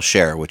thing we all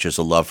share, which is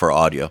a love for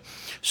audio.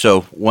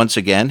 So once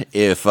again,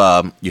 if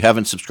you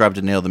haven't subscribed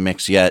to Nail the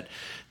Mix yet,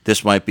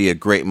 this might be a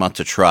great month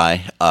to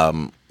try.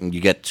 You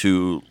get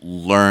to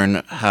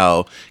learn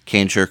how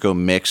Kane Churko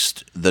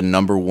mixed the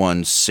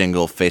 #1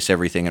 single Face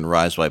Everything and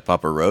Rise by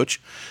Papa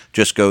Roach.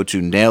 Just go to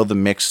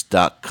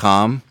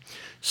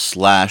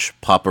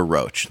nailthemix.com/Papa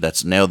Roach.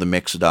 That's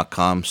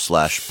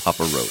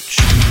nailthemix.com/Papa Roach.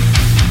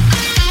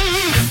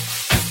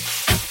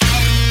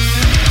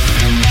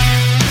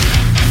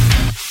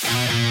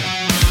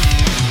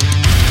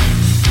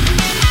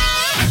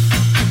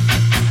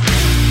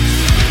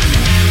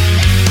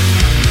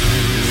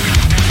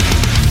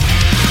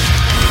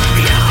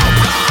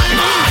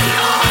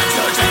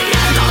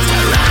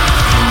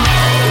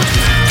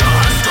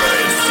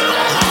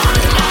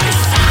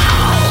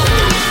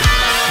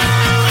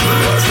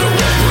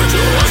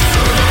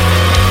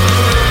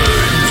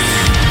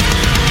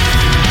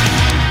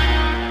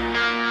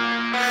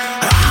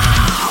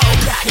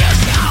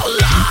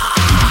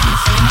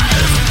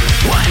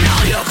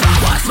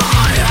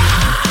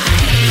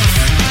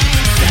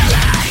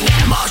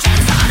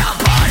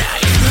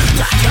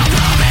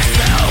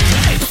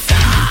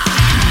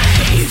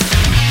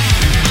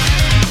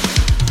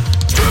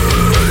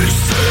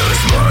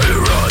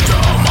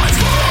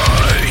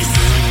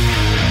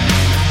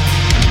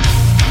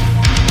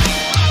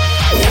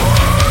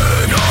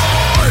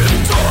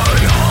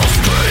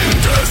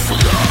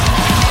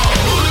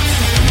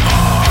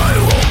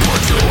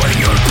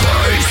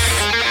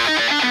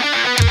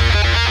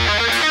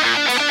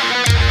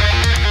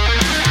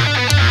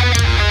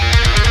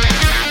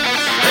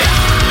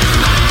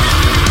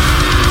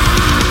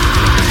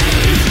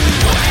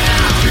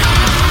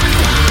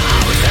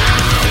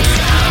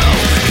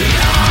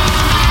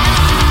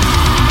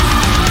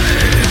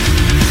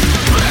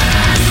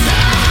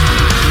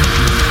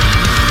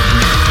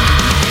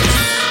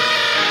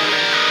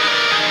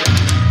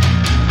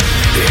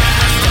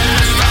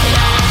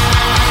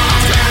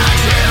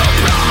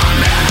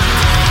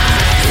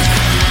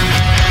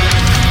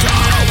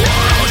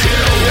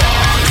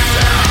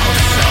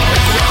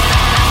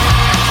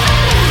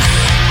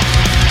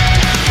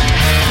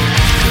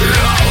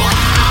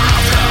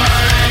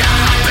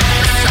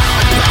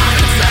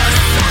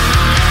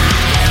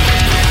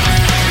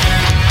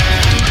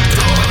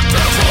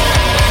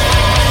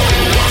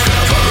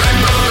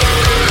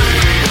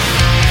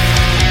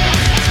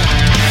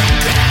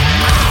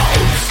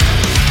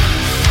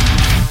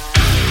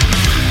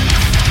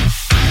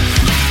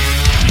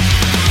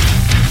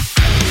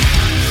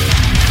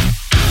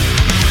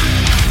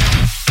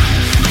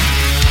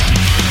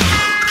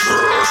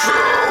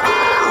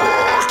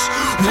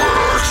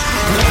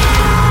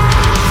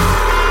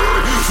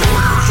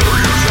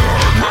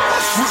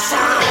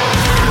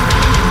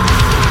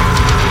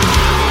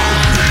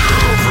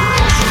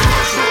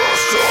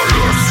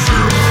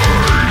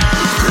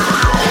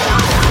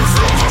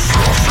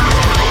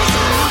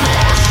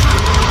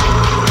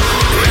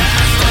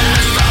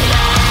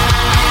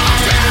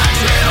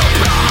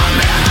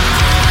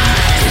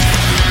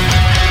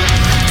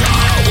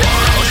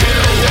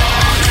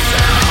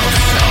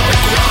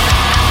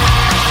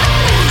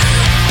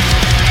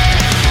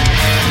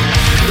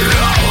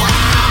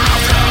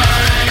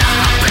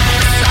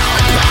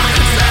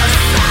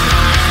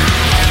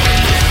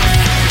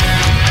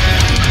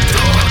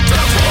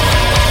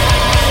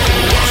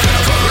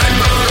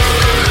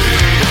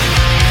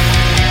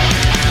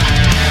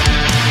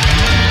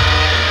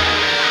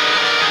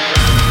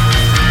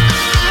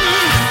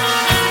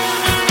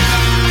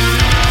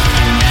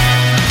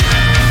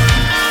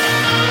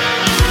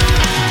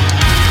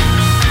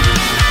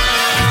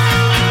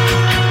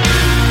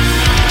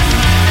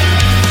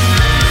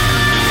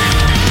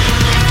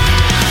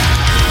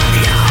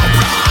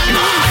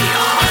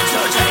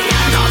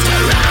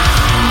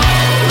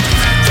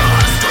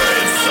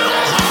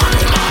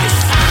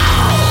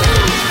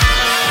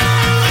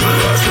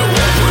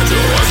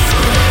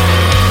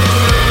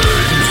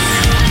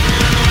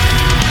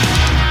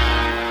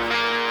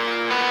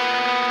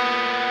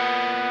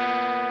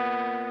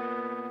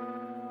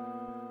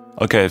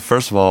 Okay,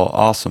 first of all,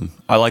 awesome.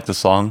 I like the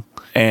song,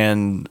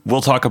 and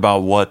we'll talk about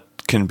what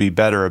can be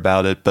better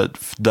about it, but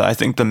I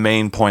think the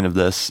main point of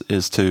this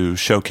is to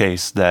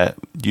showcase that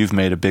you've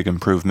made a big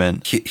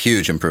improvement.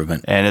 Huge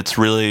improvement. And it's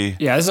really...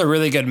 Yeah, this is a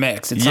really good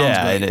mix. It sounds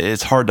great. And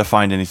it's hard to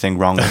find anything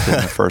wrong with it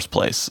in the first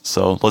place.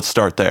 So let's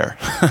start there.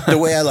 The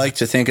way I like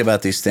to think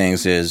about these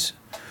things is,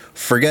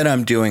 forget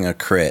I'm doing a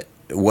crit.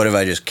 What if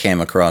I just came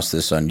across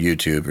this on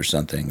YouTube or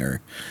something?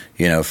 Or,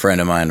 a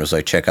friend of mine was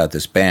like, check out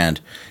this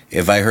band.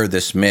 If I heard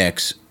this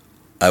mix,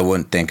 I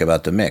wouldn't think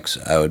about the mix.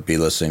 I would be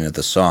listening to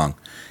the song.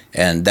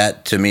 And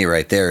that, to me,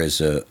 right there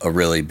is a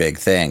really big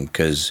thing,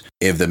 because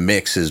if the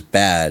mix is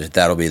bad,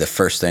 that'll be the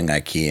first thing I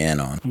key in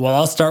on. Well,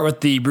 I'll start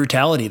with the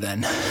brutality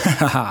then.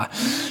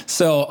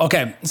 So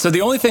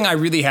the only thing I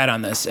really had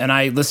on this, and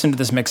I listened to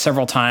this mix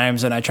several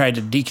times, and I tried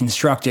to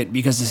deconstruct it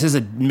because this is a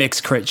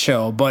mix crit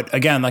show. But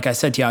again, like I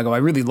said, Tiago, I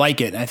really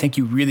like it. And I think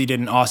you really did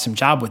an awesome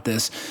job with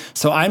this.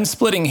 So I'm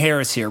splitting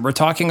hairs here. We're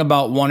talking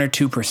about 1 or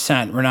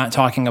 2%. We're not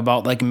talking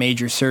about like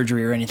major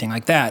surgery or anything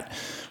like that.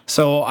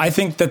 So I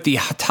think that the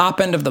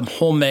top end of the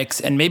whole mix,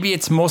 and maybe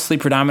it's mostly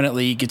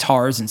predominantly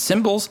guitars and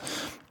cymbals,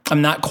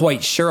 I'm not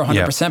quite sure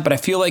 100%, but I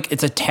feel like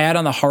it's a tad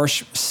on the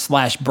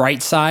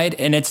harsh/bright side,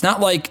 and it's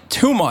not like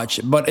too much,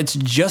 but it's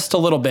just a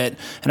little bit.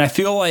 And I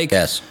feel like,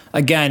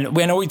 again,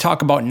 I know we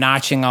talk about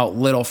notching out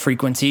little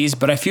frequencies,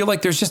 but I feel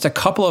like there's just a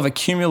couple of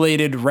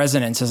accumulated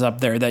resonances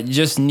up there that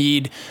just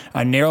need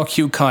a narrow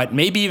Q cut,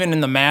 maybe even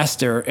in the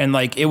master, and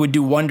like it would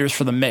do wonders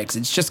for the mix.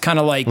 It's just kind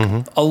of like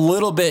a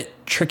little bit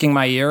tricking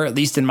my ear, at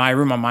least in my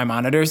room on my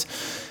monitors.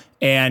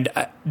 And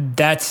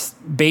that's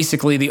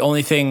basically the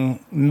only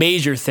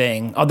major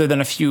thing, other than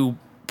a few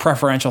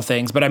preferential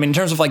things. But I mean, in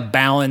terms of like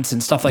balance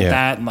and stuff like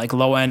that, and like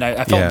low end,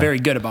 I felt very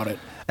good about it.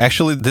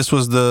 Actually, this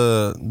was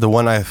the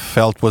one I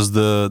felt was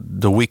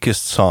the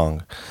weakest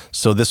song.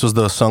 So this was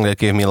the song that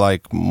gave me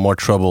like more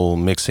trouble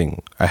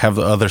mixing. I have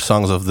the other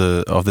songs of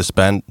this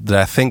band that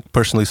I think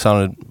personally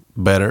sounded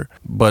better,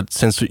 but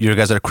since you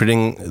guys are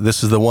critting,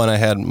 this is the one I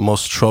had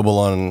most trouble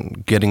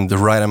on getting the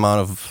right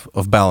amount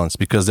of balance,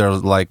 because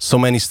there's like so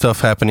many stuff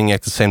happening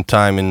at the same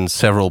time in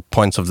several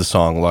points of the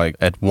song. Like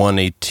at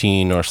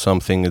 118 or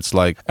something, it's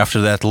like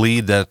after that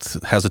lead that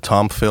has a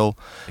tom fill,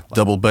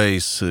 double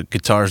bass,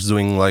 guitars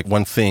doing like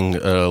one thing,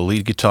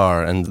 lead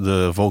guitar, and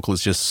the vocal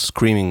is just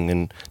screaming,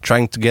 and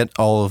trying to get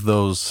all of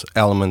those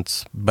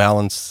elements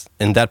balanced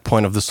in that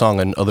point of the song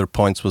and other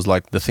points was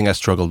like the thing I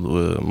struggled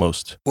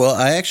most. Well,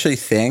 I actually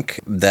think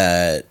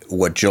that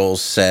what Joel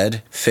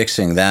said,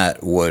 fixing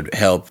that would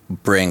help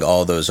bring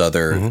all those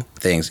other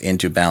things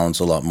into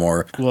balance a lot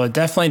more. Well, it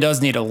definitely does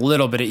need a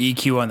little bit of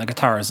EQ on the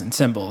guitars and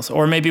cymbals,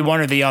 or maybe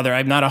one or the other.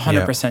 I'm not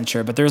 100%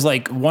 sure, but there's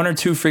like 1 or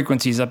 2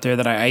 frequencies up there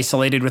that I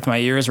isolated with my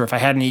ears, where if I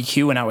had an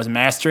EQ and I was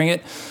mastering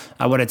it,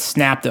 I would have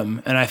snapped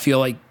them. And I feel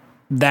like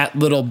that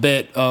little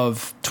bit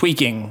of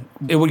tweaking,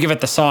 it would give it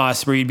the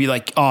sauce where you'd be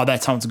like, oh,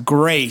 that sounds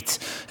great,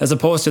 as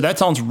opposed to that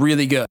sounds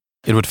really good.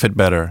 It would fit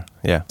better,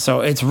 yeah.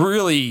 So it's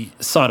really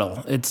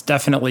subtle. It's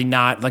definitely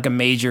not like a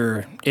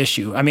major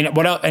issue. I mean,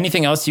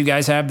 anything else you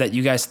guys have that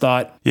you guys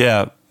thought?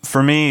 Yeah,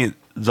 for me,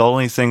 the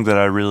only thing that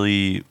I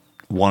really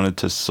wanted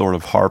to sort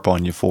of harp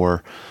on you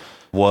for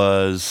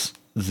was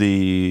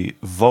the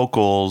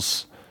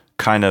vocals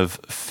kind of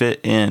fit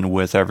in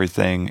with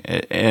everything.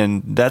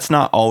 And that's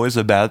not always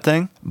a bad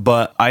thing,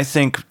 but I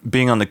think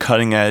being on the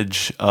cutting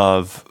edge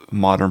of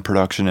modern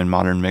production and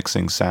modern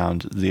mixing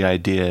sound, the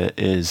idea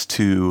is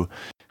to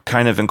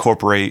kind of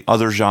incorporate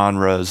other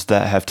genres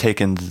that have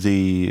taken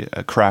the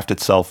craft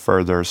itself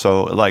further.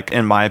 So, like,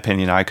 in my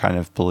opinion, I kind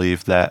of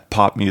believe that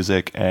pop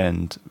music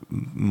and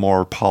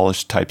more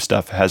polished type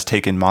stuff has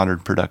taken modern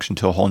production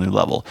to a whole new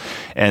level.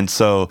 And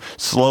so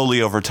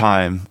slowly over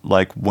time,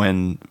 like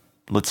when,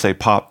 let's say,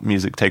 pop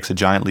music takes a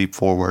giant leap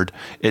forward,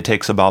 it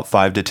takes about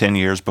 5 to 10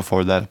 years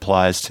before that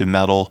applies to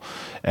metal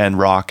and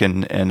rock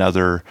and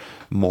other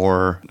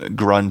more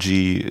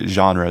grungy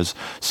genres.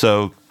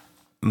 So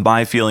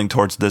my feeling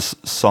towards this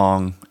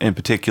song in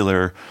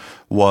particular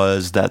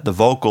was that the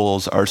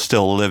vocals are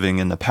still living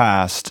in the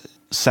past,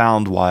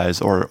 sound-wise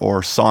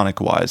or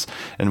sonic-wise.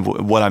 And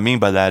what I mean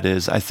by that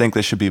is I think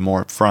they should be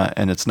more upfront,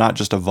 and it's not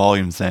just a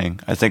volume thing.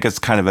 I think it's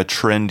kind of a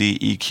trendy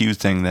EQ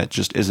thing that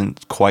just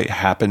isn't quite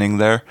happening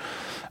there.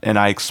 And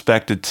I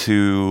expected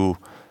to,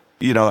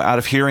 out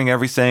of hearing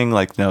everything,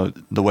 like,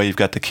 the way you've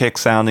got the kick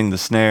sounding, the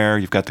snare,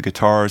 you've got the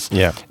guitars.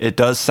 Yeah. It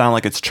does sound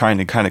like it's trying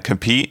to kind of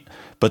compete,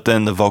 but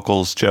then the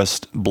vocals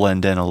just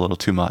blend in a little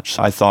too much.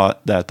 I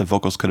thought that the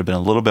vocals could have been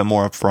a little bit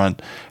more upfront,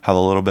 have a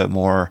little bit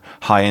more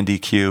high-end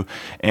EQ,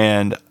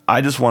 and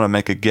I just want to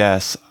make a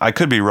guess. I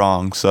could be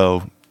wrong,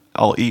 so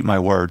I'll eat my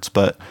words,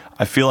 but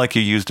I feel like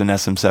you used an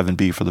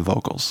SM7B for the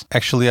vocals.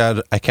 Actually,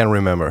 I can't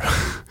remember.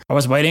 I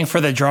was waiting for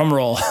the drum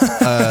roll.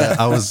 It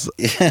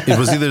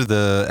was either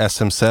the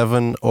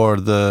SM7 or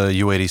the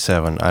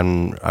U87.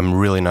 I'm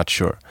really not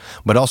sure.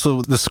 But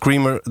also the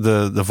screamer,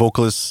 the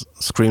vocalist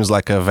screams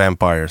like a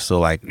vampire. So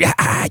like,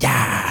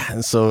 yeah.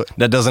 And so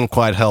that doesn't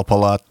quite help a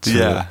lot.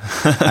 Yeah.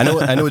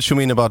 I know what you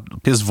mean about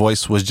his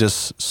voice was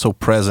just so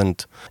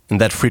present in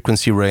that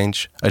frequency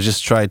range. I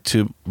just tried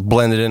to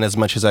blend it in as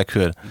much as I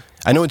could.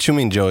 I know what you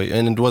mean, Joey.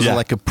 And it wasn't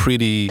like a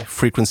pretty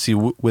frequency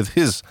with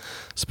his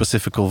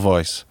specific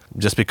voice.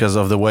 Just because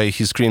of the way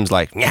he screams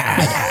like,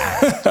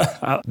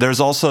 yeah. There's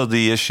also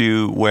the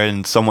issue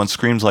when someone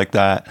screams like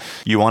that,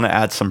 you want to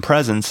add some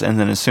presence, and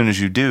then as soon as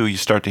you do, you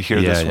start to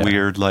hear this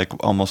weird, like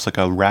almost like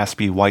a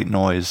raspy white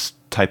noise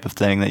type of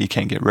thing that you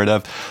can't get rid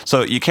of.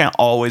 So you can't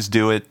always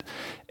do it,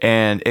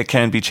 and it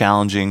can be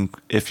challenging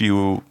if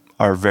you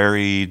are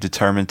very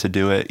determined to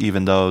do it,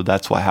 even though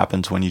that's what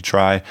happens when you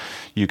try.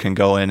 You can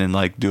go in and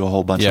like do a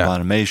whole bunch of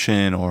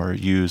automation or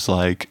use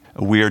like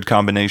a weird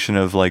combination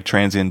of like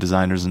transient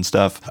designers and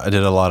stuff. I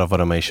did a lot of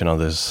automation on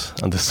this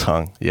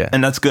song, yeah.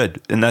 And that's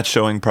good, and that's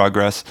showing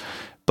progress.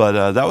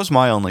 But that was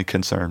my only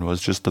concern,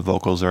 was just the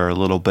vocals are a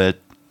little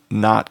bit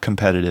not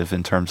competitive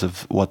in terms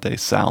of what they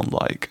sound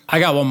like.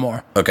 I got one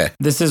more. Okay.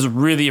 This is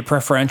really a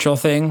preferential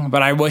thing,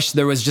 but I wish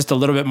there was just a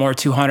little bit more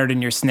 200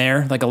 in your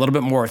snare, like a little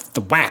bit more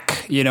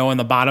thwack, in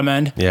the bottom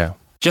end. Yeah.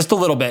 Just a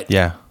little bit.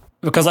 Yeah.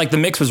 Because like the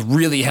mix was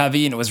really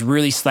heavy and it was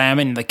really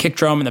slamming, and the kick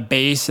drum and the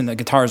bass and the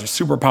guitars are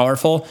super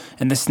powerful,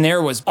 and the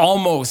snare was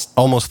almost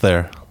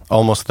there.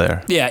 Almost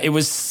there. Yeah, it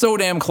was so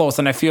damn close,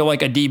 and I feel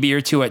like a dB or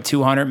two at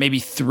 200, maybe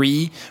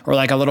 3, or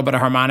like a little bit of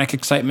harmonic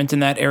excitement in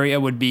that area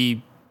would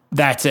be.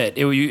 That's it.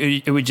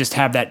 It would just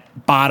have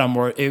that bottom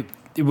where it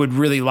would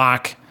really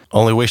lock.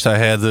 Only wished I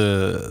had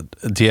the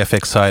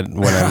DFX side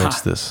when I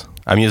mixed this.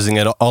 I'm using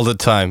it all the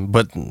time,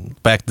 but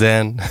back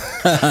then,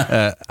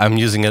 I'm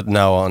using it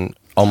now on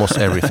almost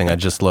everything. I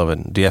just love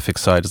it. DFX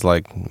side is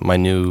like my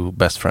new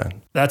best friend.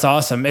 That's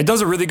awesome. It does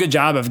a really good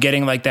job of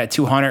getting like that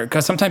 200,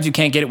 because sometimes you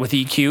can't get it with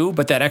EQ,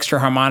 but that extra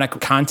harmonic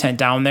content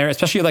down there,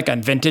 especially like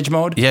on vintage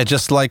mode. Yeah,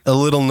 just like a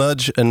little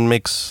nudge and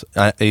mix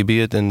A/B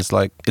it, and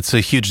it's a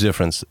huge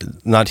difference.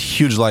 Not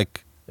huge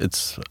like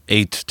it's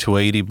 8 to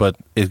 80, but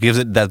it gives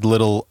it that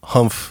little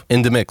humph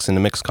in the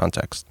mix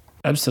context.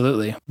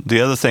 Absolutely.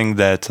 The other thing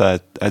that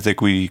I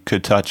think we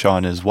could touch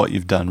on is what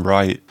you've done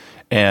right.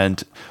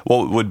 And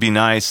what would be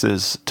nice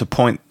is to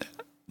point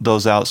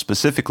those out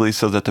specifically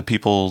so that the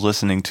people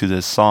listening to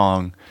this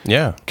song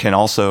can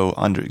also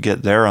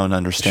get their own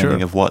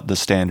understanding of what the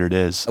standard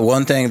is.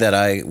 One thing that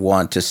I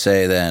want to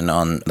say then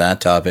on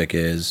that topic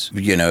is,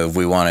 if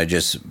we want to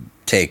just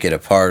take it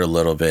apart a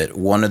little bit,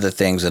 one of the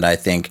things that I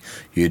think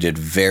you did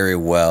very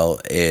well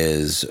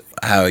is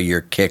how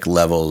your kick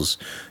levels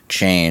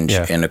change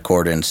in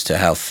accordance to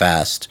how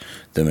fast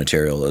the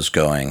material is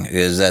going,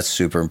 because that's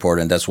super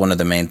important. That's one of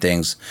the main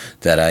things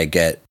that I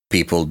get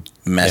people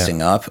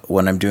messing up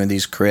when I'm doing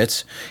these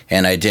crits,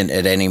 and I didn't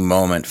at any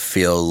moment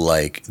feel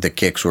like the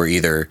kicks were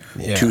either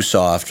too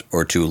soft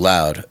or too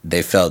loud.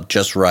 They felt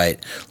just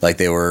right, like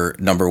they were,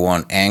 number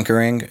one,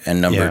 anchoring,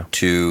 and number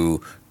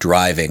two,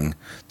 driving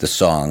the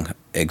song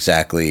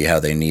exactly how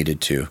they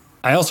needed to.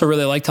 I also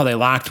really liked how they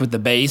locked with the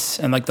bass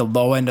and like the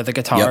low end of the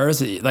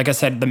guitars. Like I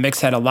said, the mix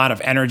had a lot of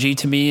energy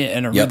to me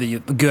and a really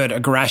good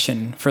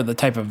aggression for the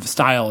type of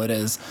style it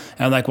is.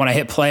 And like when I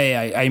hit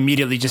play, I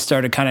immediately just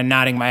started kind of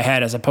nodding my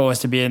head, as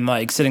opposed to being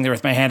like sitting there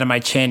with my hand on my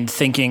chin,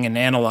 thinking and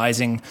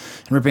analyzing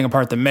and ripping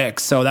apart the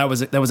mix. So that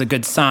was a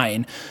good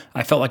sign.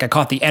 I felt like I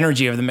caught the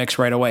energy of the mix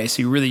right away.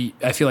 So you really,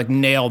 I feel like,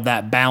 nailed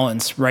that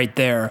balance right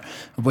there,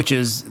 which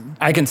is,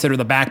 I consider,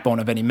 the backbone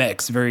of any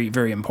mix. Very,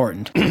 very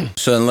important.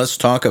 So then let's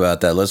talk about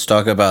that. Let's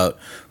talk about,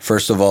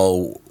 first of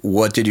all,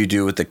 what did you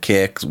do with the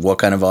kicks? What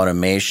kind of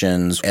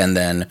automations? And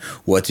then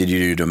what did you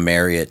do to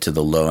marry it to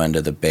the low end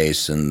of the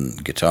bass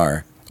and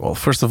guitar? Well,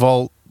 first of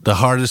all, the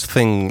hardest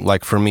thing,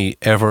 like for me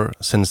ever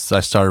since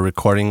I started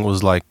recording,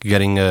 was like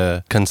getting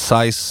a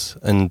concise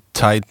and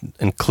tight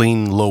and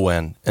clean low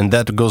end. And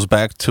that goes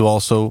back to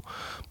also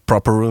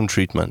proper room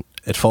treatment.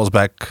 It falls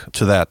back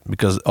to that,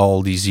 because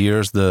all these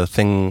years, the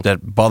thing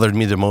that bothered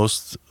me the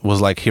most was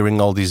like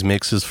hearing all these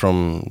mixes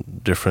from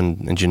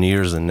different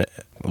engineers, and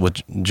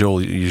what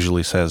Joel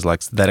usually says,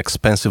 like that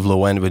expensive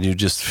low end when you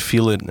just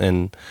feel it.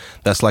 And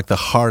that's like the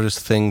hardest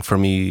thing for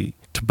me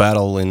to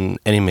battle in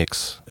any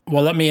mix.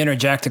 Well, let me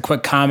interject a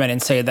quick comment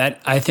and say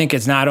that I think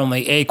it's not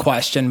only a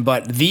question,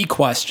 but the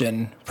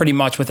question pretty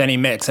much with any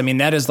mix. I mean,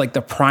 that is like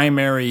the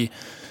primary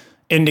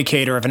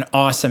indicator of an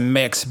awesome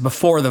mix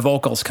before the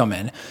vocals come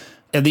in.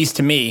 At least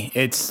to me,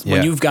 it's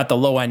when you've got the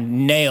low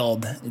end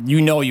nailed,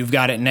 you've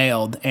got it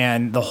nailed,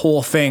 and the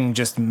whole thing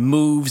just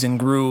moves and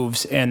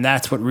grooves, and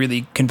that's what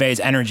really conveys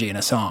energy in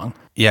a song.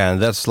 Yeah,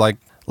 and that's like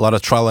a lot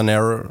of trial and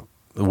error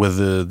with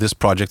this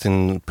project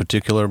in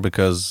particular,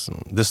 because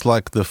this is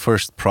like the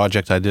first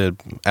project I did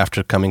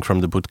after coming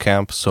from the boot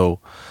camp, so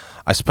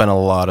I spent a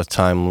lot of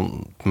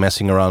time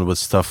messing around with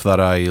stuff that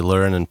I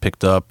learned and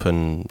picked up,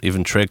 and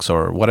even tricks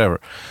or whatever.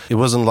 It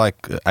wasn't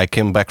like I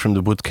came back from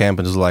the boot camp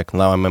and was like,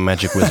 now I'm a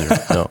magic wizard.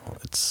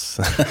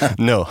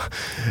 No,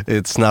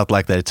 it's not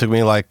like that. It took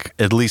me like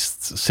at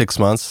least 6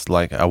 months.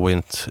 Like I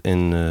went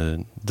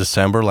in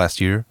December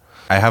last year.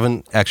 I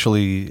haven't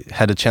actually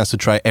had a chance to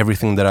try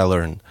everything that I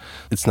learned.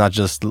 It's not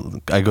just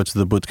I go to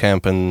the boot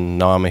camp and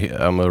now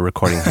I'm a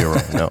recording hero.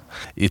 No,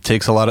 it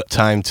takes a lot of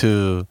time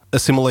to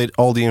assimilate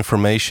all the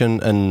information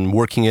and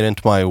working it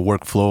into my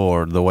workflow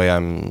or the way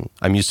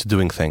I'm used to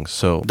doing things.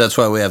 So that's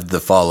why we have the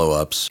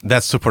follow-ups.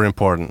 That's super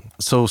important.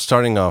 So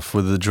starting off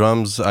with the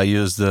drums, I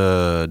use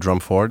the Drum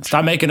Forge.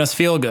 Stop making us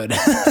feel good.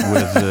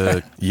 With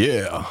the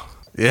yeah.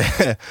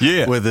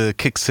 With the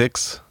Kick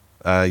 6,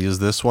 I use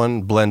this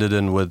one blended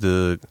in with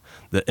the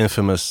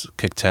infamous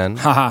Kick 10.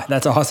 Haha,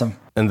 that's awesome.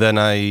 And then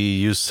I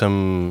use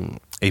some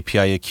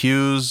API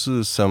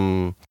EQs,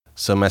 some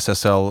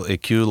SSL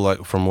EQ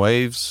like from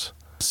Waves,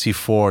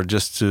 C4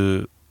 just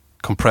to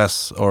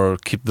compress or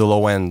keep the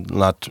low end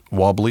not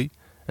wobbly,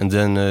 and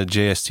then a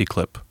JST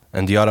clip.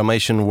 And the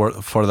automation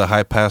for the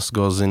high pass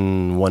goes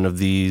in one of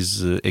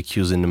these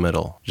EQs in the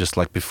middle, just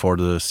like before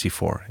the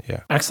C4.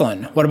 Yeah.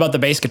 Excellent. What about the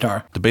bass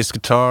guitar? The bass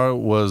guitar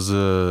was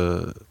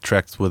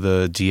tracked with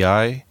a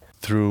DI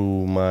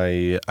through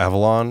my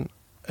Avalon,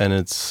 and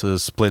it's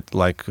split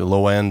like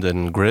low end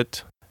and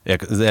grit.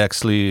 It's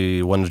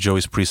actually one of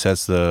Joey's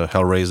presets, the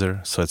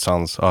Hellraiser, so it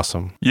sounds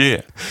awesome.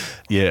 Yeah.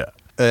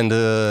 And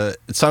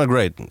it sounded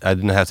great. I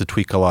didn't have to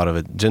tweak a lot of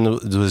it.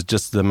 It was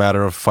just a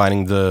matter of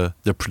finding the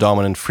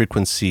predominant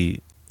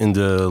frequency in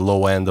the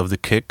low end of the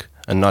kick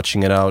and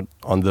notching it out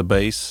on the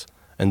bass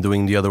and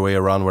doing the other way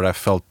around where I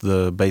felt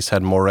the bass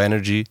had more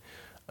energy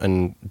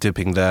and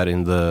dipping that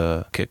in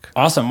the kick.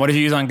 Awesome. What did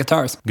you use on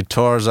guitars?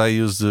 Guitars, I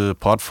used the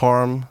Pod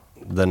Farm,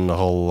 then a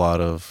whole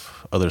lot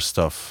of other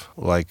stuff.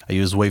 Like I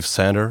used Wave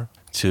Sander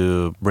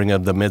to bring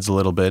up the mids a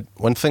little bit.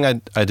 One thing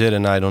I did,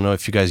 and I don't know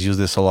if you guys use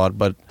this a lot,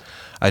 but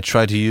I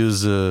tried to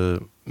use a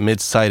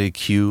mid-side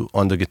EQ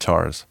on the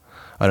guitars.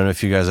 I don't know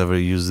if you guys ever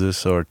use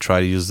this or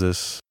try to use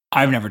this.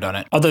 I've never done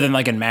it. Other than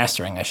like in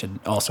mastering, I should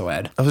also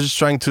add. I was just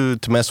trying to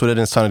mess with it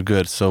and it sounded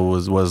good. So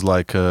it was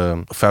like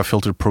a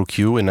FabFilter Pro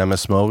Q in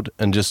MS mode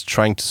and just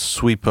trying to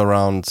sweep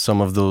around some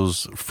of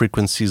those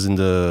frequencies in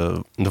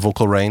the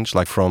vocal range,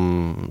 like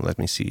from, let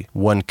me see,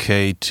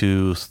 1K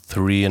to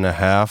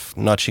 3.5,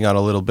 notching out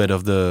a little bit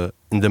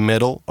in the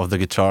middle of the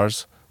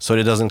guitars, so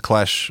it doesn't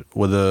clash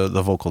with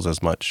the vocals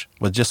as much,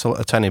 but just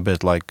a tiny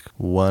bit, like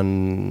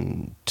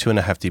 2.5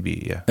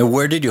 dB, yeah. And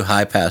where did you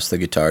high pass the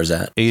guitars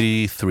at?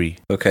 83.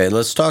 Okay,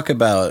 let's talk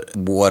about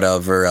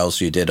whatever else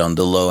you did on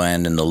the low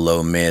end and the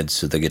low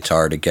mids of the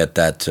guitar to get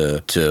that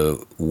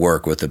to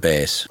work with the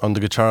bass. On the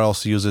guitar, I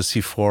also use a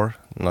C4,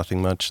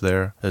 nothing much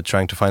there.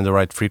 Trying to find the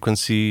right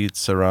frequency,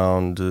 it's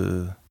around,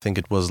 I think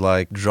it was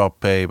like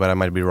drop A, but I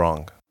might be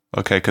wrong.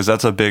 Okay, because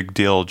that's a big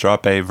deal.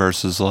 Drop A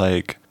versus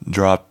like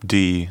drop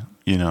D.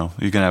 You know,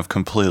 you can have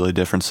completely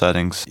different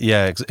settings.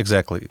 Yeah,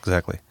 exactly.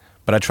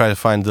 But I try to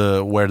find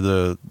where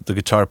the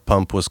guitar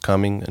pump was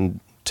coming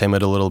and tame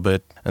it a little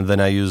bit. And then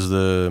I use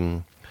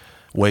the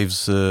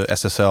Waves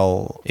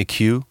SSL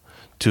EQ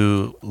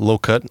to low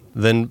cut,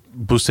 then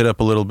boost it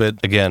up a little bit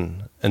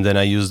again. And then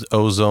I used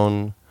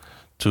Ozone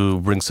to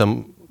bring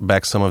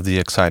back some of the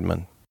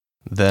excitement.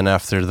 Then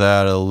after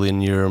that, a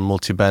linear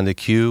multiband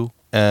EQ.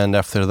 And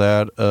after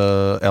that,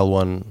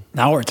 L1.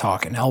 Now we're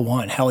talking.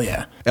 L1, hell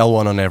yeah.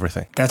 L1 on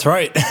everything. That's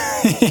right.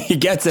 He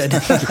gets it.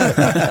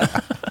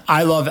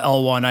 I love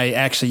L1. I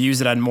actually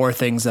use it on more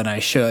things than I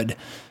should.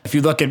 If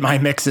you look at my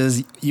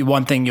mixes,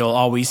 one thing you'll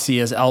always see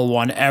is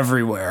L1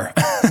 everywhere.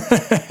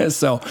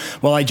 So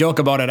while I joke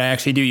about it, I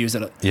actually do use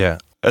it. Yeah.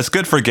 It's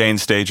good for gain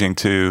staging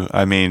too.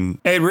 I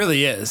mean, it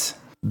really is.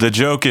 The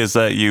joke is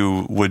that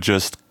you would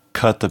just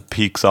cut the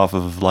peaks off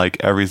of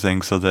like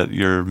everything so that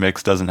your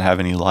mix doesn't have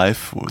any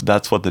life.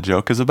 That's what the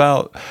joke is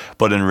about.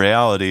 But in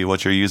reality,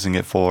 what you're using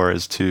it for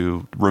is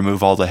to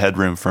remove all the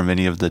headroom from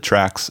any of the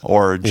tracks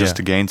or just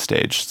to gain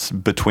stage. It's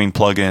between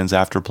plugins,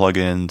 after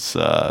plugins,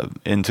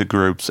 into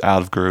groups,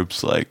 out of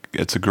groups. Like,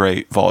 it's a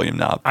great volume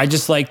knob. I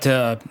just like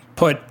to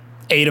put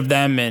 8 of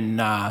them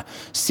in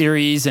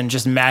series and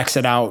just max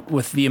it out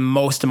with the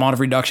most amount of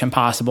reduction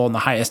possible and the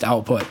highest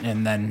output.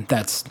 And then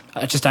that's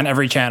just on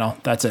every channel.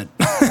 That's it.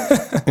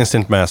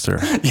 Instant master.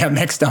 Yeah,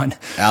 mix done.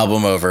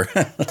 Album over.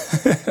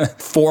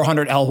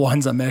 400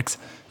 L1s a mix.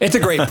 It's a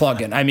great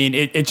plugin. I mean,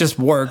 it just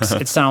works.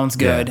 It sounds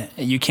good.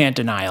 Yeah. You can't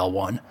deny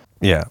L1.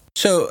 Yeah.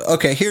 So,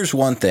 okay, here's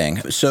one thing.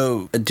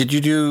 So, did you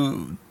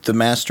do the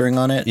mastering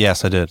on it?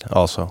 Yes, I did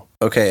also.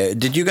 Okay,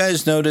 did you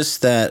guys notice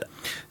that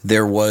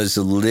there was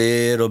a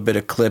little bit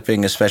of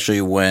clipping,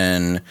 especially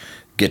when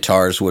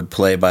guitars would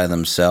play by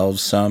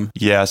themselves some?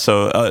 Yeah,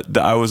 so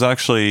I was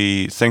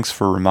actually, thanks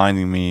for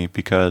reminding me,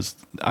 because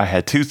I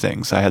had 2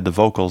 things. I had the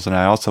vocals, and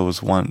I also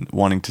was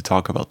wanting to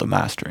talk about the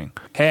mastering.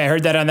 Hey, I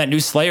heard that on that new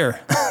Slayer.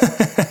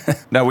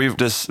 Now, we've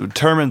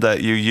determined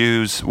that you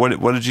use, what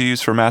did you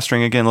use for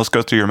mastering again? Let's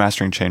go through your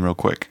mastering chain real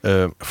quick.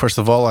 First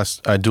of all,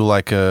 I do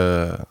like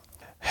a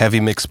heavy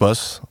mix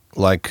bus,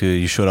 like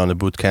you showed on the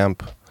boot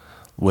camp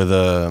with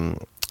a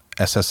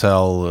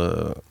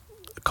SSL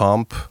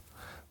comp.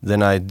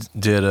 Then I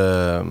did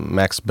a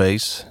max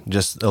bass,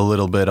 just a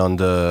little bit on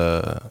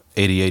the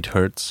 88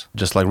 hertz,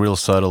 just like real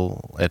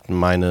subtle at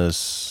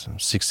minus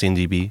 16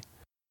 dB.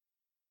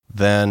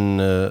 Then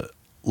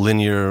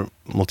linear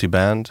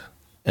multiband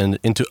and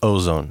into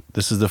Ozone.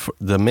 This is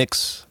the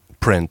mix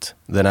print.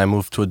 Then I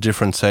moved to a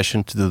different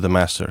session to do the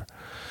master.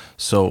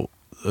 So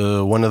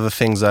one of the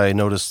things I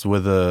noticed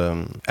with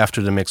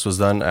after the mix was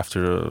done,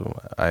 after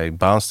I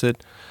bounced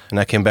it, and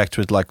I came back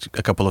to it like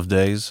a couple of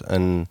days,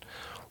 and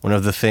one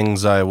of the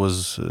things I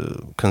was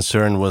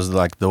concerned was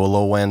like the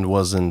low end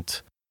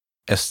wasn't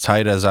as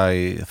tight as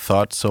I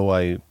thought, so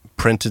I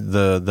printed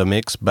the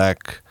mix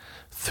back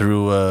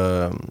through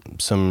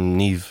some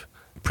Neve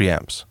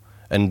preamps,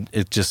 and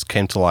it just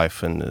came to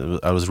life, and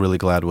I was really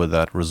glad with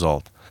that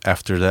result.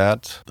 After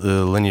that,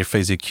 the linear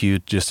phase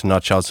EQ just to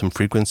notch out some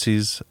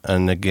frequencies,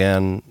 and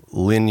again,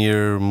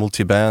 linear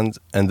multiband,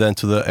 and then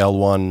to the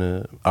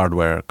L1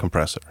 hardware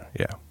compressor.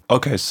 Yeah.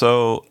 Okay,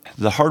 so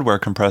the hardware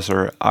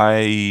compressor,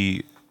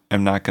 I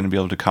am not going to be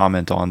able to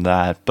comment on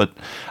that, but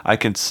I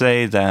can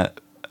say that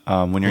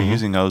when you're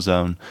using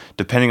Ozone,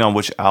 depending on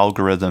which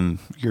algorithm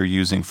you're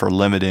using for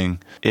limiting,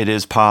 it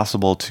is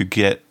possible to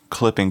get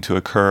clipping to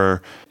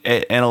occur.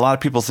 And a lot of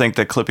people think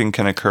that clipping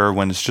can occur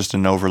when it's just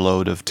an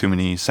overload of too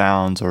many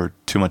sounds or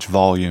too much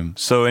volume.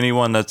 So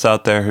anyone that's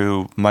out there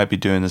who might be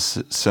doing this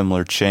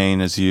similar chain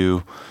as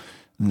you,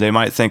 they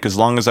might think as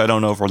long as I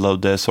don't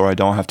overload this or I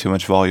don't have too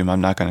much volume,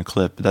 I'm not going to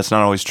clip. But that's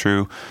not always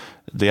true.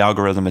 The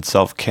algorithm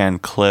itself can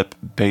clip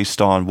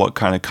based on what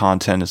kind of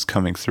content is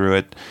coming through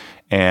it.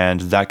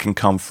 And that can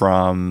come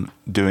from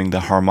doing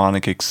the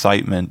harmonic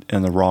excitement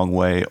in the wrong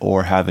way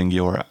or having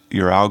your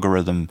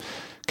algorithm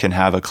can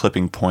have a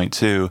clipping point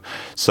too.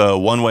 So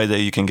one way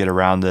that you can get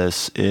around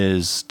this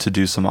is to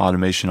do some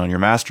automation on your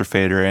master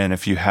fader. And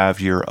if you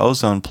have your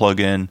Ozone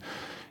plugin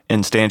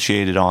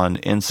instantiated on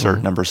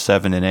insert number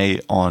 7 and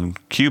 8 on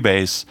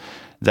Cubase,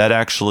 that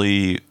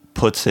actually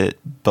puts it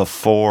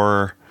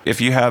before.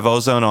 If you have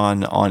Ozone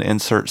on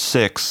insert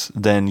 6,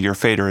 then your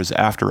fader is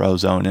after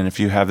Ozone. And if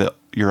you have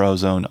your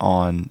Ozone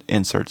on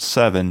insert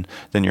 7,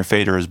 then your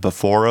fader is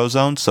before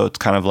Ozone. So it's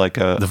kind of like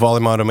the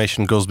volume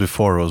automation goes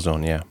before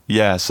Ozone, yeah.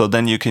 Yeah, so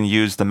then you can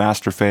use the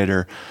master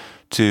fader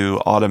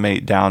to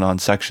automate down on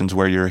sections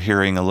where you're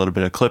hearing a little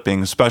bit of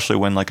clipping, especially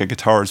when like a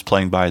guitar is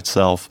playing by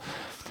itself.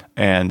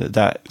 And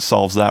that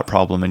solves that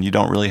problem, and you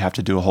don't really have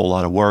to do a whole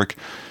lot of work.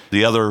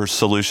 The other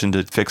solution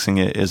to fixing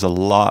it is a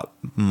lot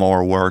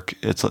more work.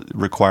 It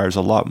requires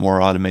a lot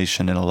more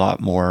automation and a lot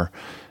more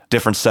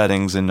different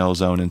settings in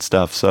Ozone and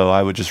stuff. So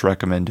I would just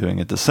recommend doing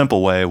it the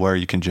simple way where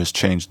you can just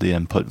change the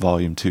input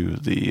volume to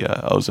the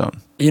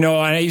Ozone. You know,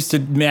 I used to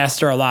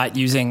master a lot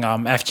using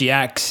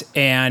FGX,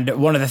 and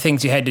one of the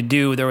things you had to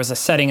do, there was a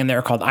setting in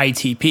there called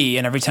ITP,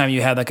 and every time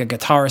you had like a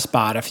guitar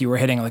spot, if you were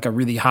hitting like a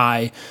really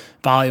high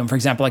volume, for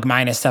example, like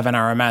 -7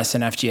 RMS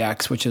in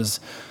FGX, which is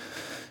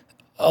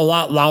a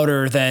lot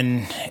louder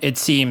than it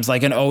seems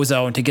like an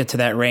Ozone to get to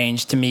that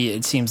range. To me,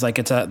 it seems like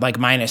it's like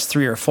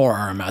 -3 or 4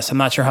 RMS. I'm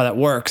not sure how that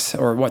works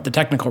or what the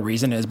technical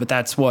reason is, but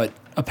that's what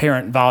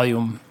apparent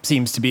volume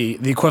seems to be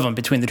the equivalent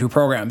between the two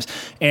programs.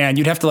 And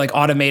you'd have to like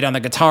automate on the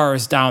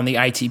guitars down the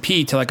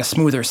ITP to like a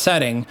smoother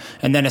setting.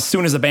 And then as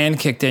soon as the band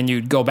kicked in,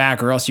 you'd go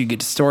back or else you'd get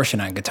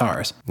distortion on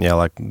guitars. Yeah,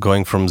 like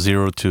going from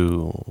 0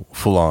 to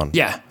full on.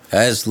 Yeah.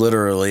 That is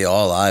literally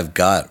all I've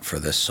got for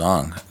this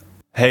song.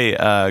 Hey,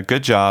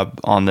 good job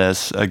on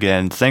this.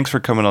 Again, thanks for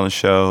coming on the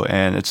show,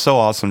 and it's so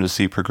awesome to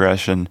see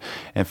progression.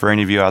 And for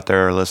any of you out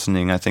there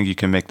listening, I think you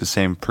can make the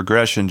same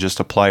progression. Just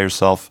apply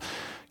yourself,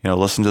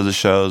 listen to the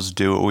shows,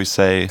 do what we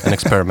say. An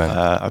experiment.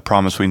 I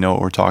promise we know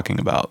what we're talking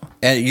about.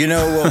 And you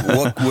know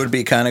what would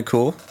be kind of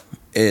cool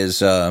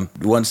is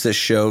once this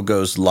show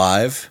goes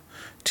live,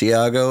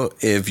 Tiago,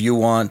 if you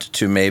want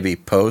to maybe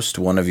post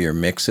one of your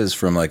mixes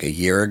from like a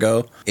year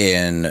ago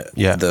in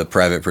the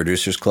Private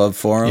Producers Club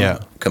forum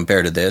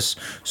compared to this,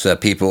 so that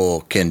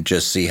people can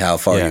just see how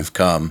far you've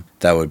come,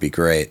 that would be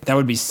great. That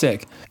would be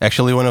sick.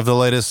 Actually, one of the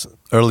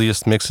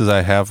earliest mixes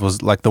I have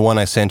was like the one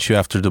I sent you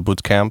after the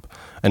boot camp,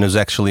 and it was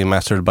actually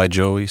mastered by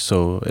Joey,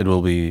 so it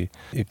will be,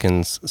 you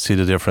can see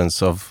the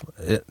difference of,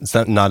 it's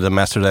not the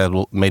master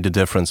that made the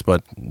difference,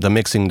 but the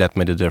mixing that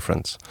made the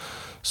difference.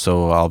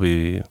 So I'll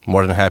be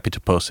more than happy to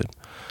post it.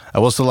 I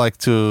also like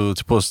to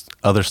post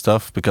other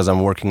stuff because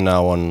I'm working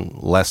now on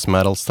less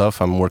metal stuff.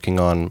 I'm working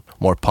on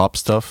more pop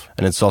stuff,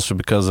 and it's also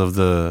because of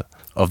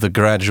the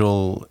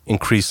gradual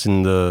increase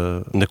in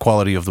the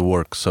quality of the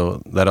work.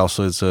 So that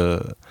also is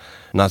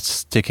not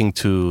sticking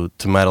to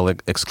metal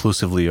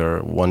exclusively or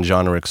one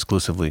genre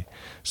exclusively.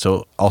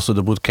 So also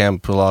the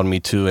bootcamp allowed me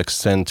to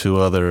extend to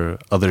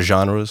other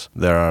genres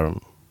that are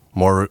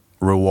more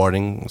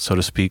rewarding, so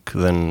to speak,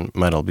 than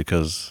metal,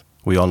 because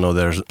we all know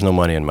there's no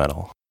money in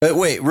metal. But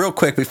wait, real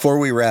quick, before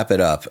we wrap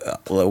it up,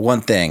 one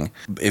thing.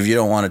 If you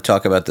don't want to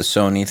talk about the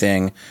Sony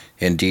thing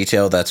in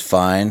detail, that's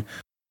fine.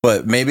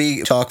 But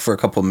maybe talk for a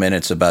couple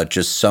minutes about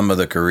just some of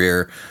the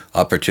career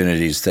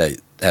opportunities that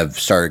have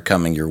started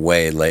coming your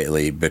way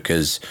lately,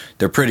 because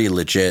they're pretty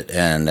legit,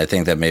 and I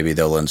think that maybe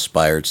they'll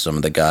inspire some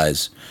of the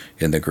guys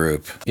in the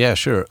group. Yeah,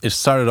 sure. It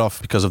started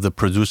off because of the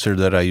producer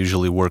that I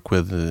usually work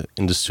with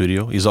in the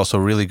studio. He's also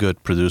a really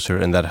good producer,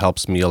 and that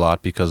helps me a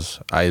lot because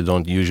I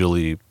don't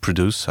usually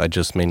produce. I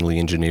just mainly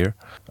engineer.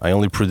 I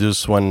only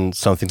produce when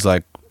something's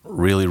like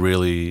really,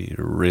 really,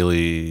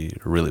 really,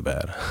 really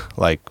bad.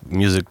 Like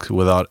music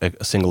without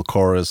a single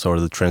chorus, or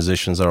the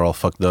transitions are all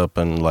fucked up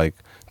and like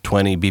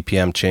 20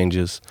 BPM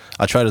changes.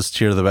 I try to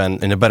steer the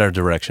band in a better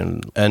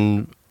direction.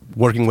 And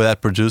working with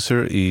that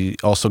producer, he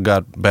also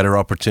got better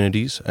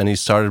opportunities, and he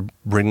started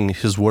bringing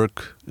his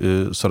work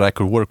so that I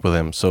could work with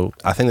him. So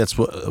I think that's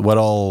what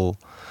all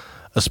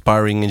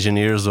aspiring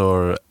engineers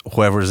or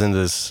whoever's in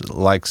this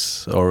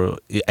likes or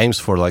aims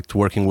for, like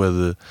working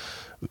with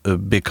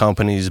big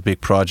companies,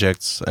 big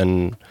projects.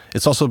 And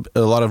it's also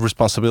a lot of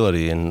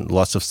responsibility and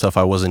lots of stuff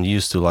I wasn't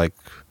used to, like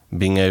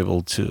being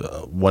able to,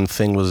 one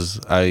thing was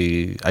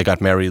I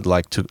got married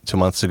like two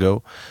months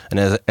ago,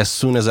 and as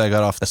soon as I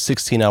got off a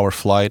 16-hour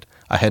flight,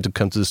 I had to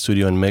come to the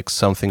studio and mix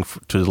something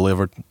to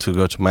deliver, to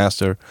go to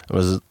master. It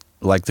was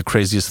like the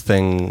craziest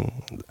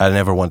thing. I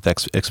never want to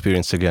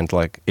experience again,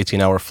 like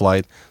 18-hour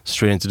flight,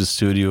 straight into the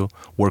studio,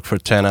 work for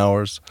 10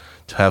 hours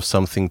to have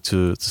something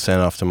to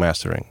send off to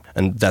mastering.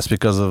 And that's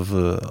because of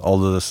all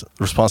the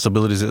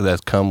responsibilities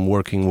that come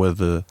working with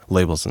the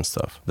labels and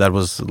stuff. That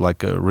was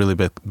like a really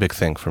big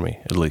thing for me,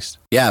 at least.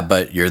 Yeah,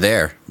 but you're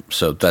there,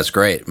 so that's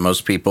great.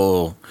 Most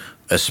people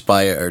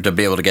aspire to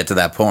be able to get to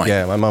that point.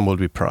 Yeah, my mom would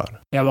be proud.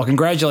 Yeah, well,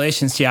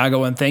 congratulations,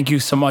 Thiago, and thank you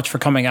so much for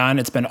coming on.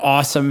 It's been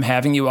awesome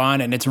having you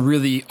on, and it's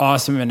really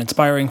awesome and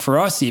inspiring for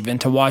us even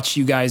to watch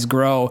you guys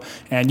grow,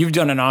 and you've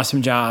done an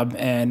awesome job,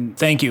 and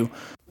thank you.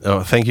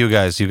 Oh, thank you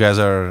guys. You guys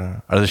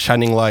are the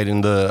shining light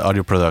in the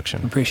audio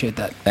production. Appreciate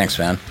that. Thanks,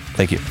 man.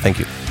 Thank you. Thank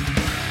you.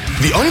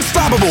 The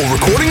Unstoppable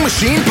Recording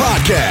Machine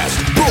Podcast,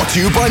 brought to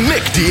you by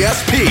Mic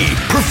DSP,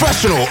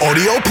 professional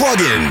audio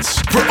plugins.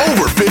 For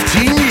over 15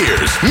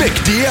 years, Mic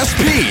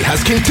DSP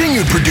has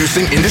continued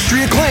producing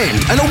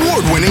industry-acclaimed and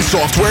award-winning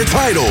software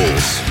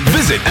titles.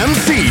 Visit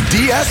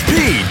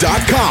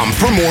mcdsp.com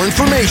for more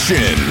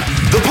information.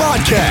 The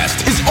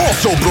podcast is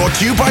also brought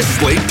to you by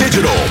Slate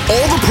Digital.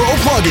 All the pro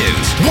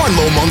plugins, one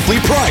low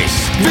monthly price.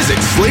 Visit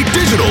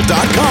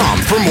slatedigital.com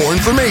for more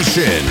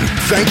information.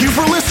 Thank you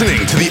for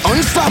listening to the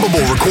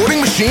Unstoppable Recording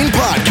Machine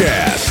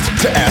Podcast.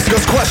 To ask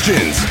us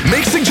questions,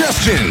 make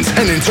suggestions,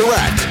 and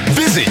interact,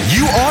 visit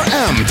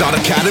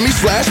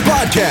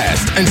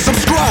urm.academy/podcast and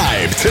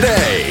subscribe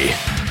today.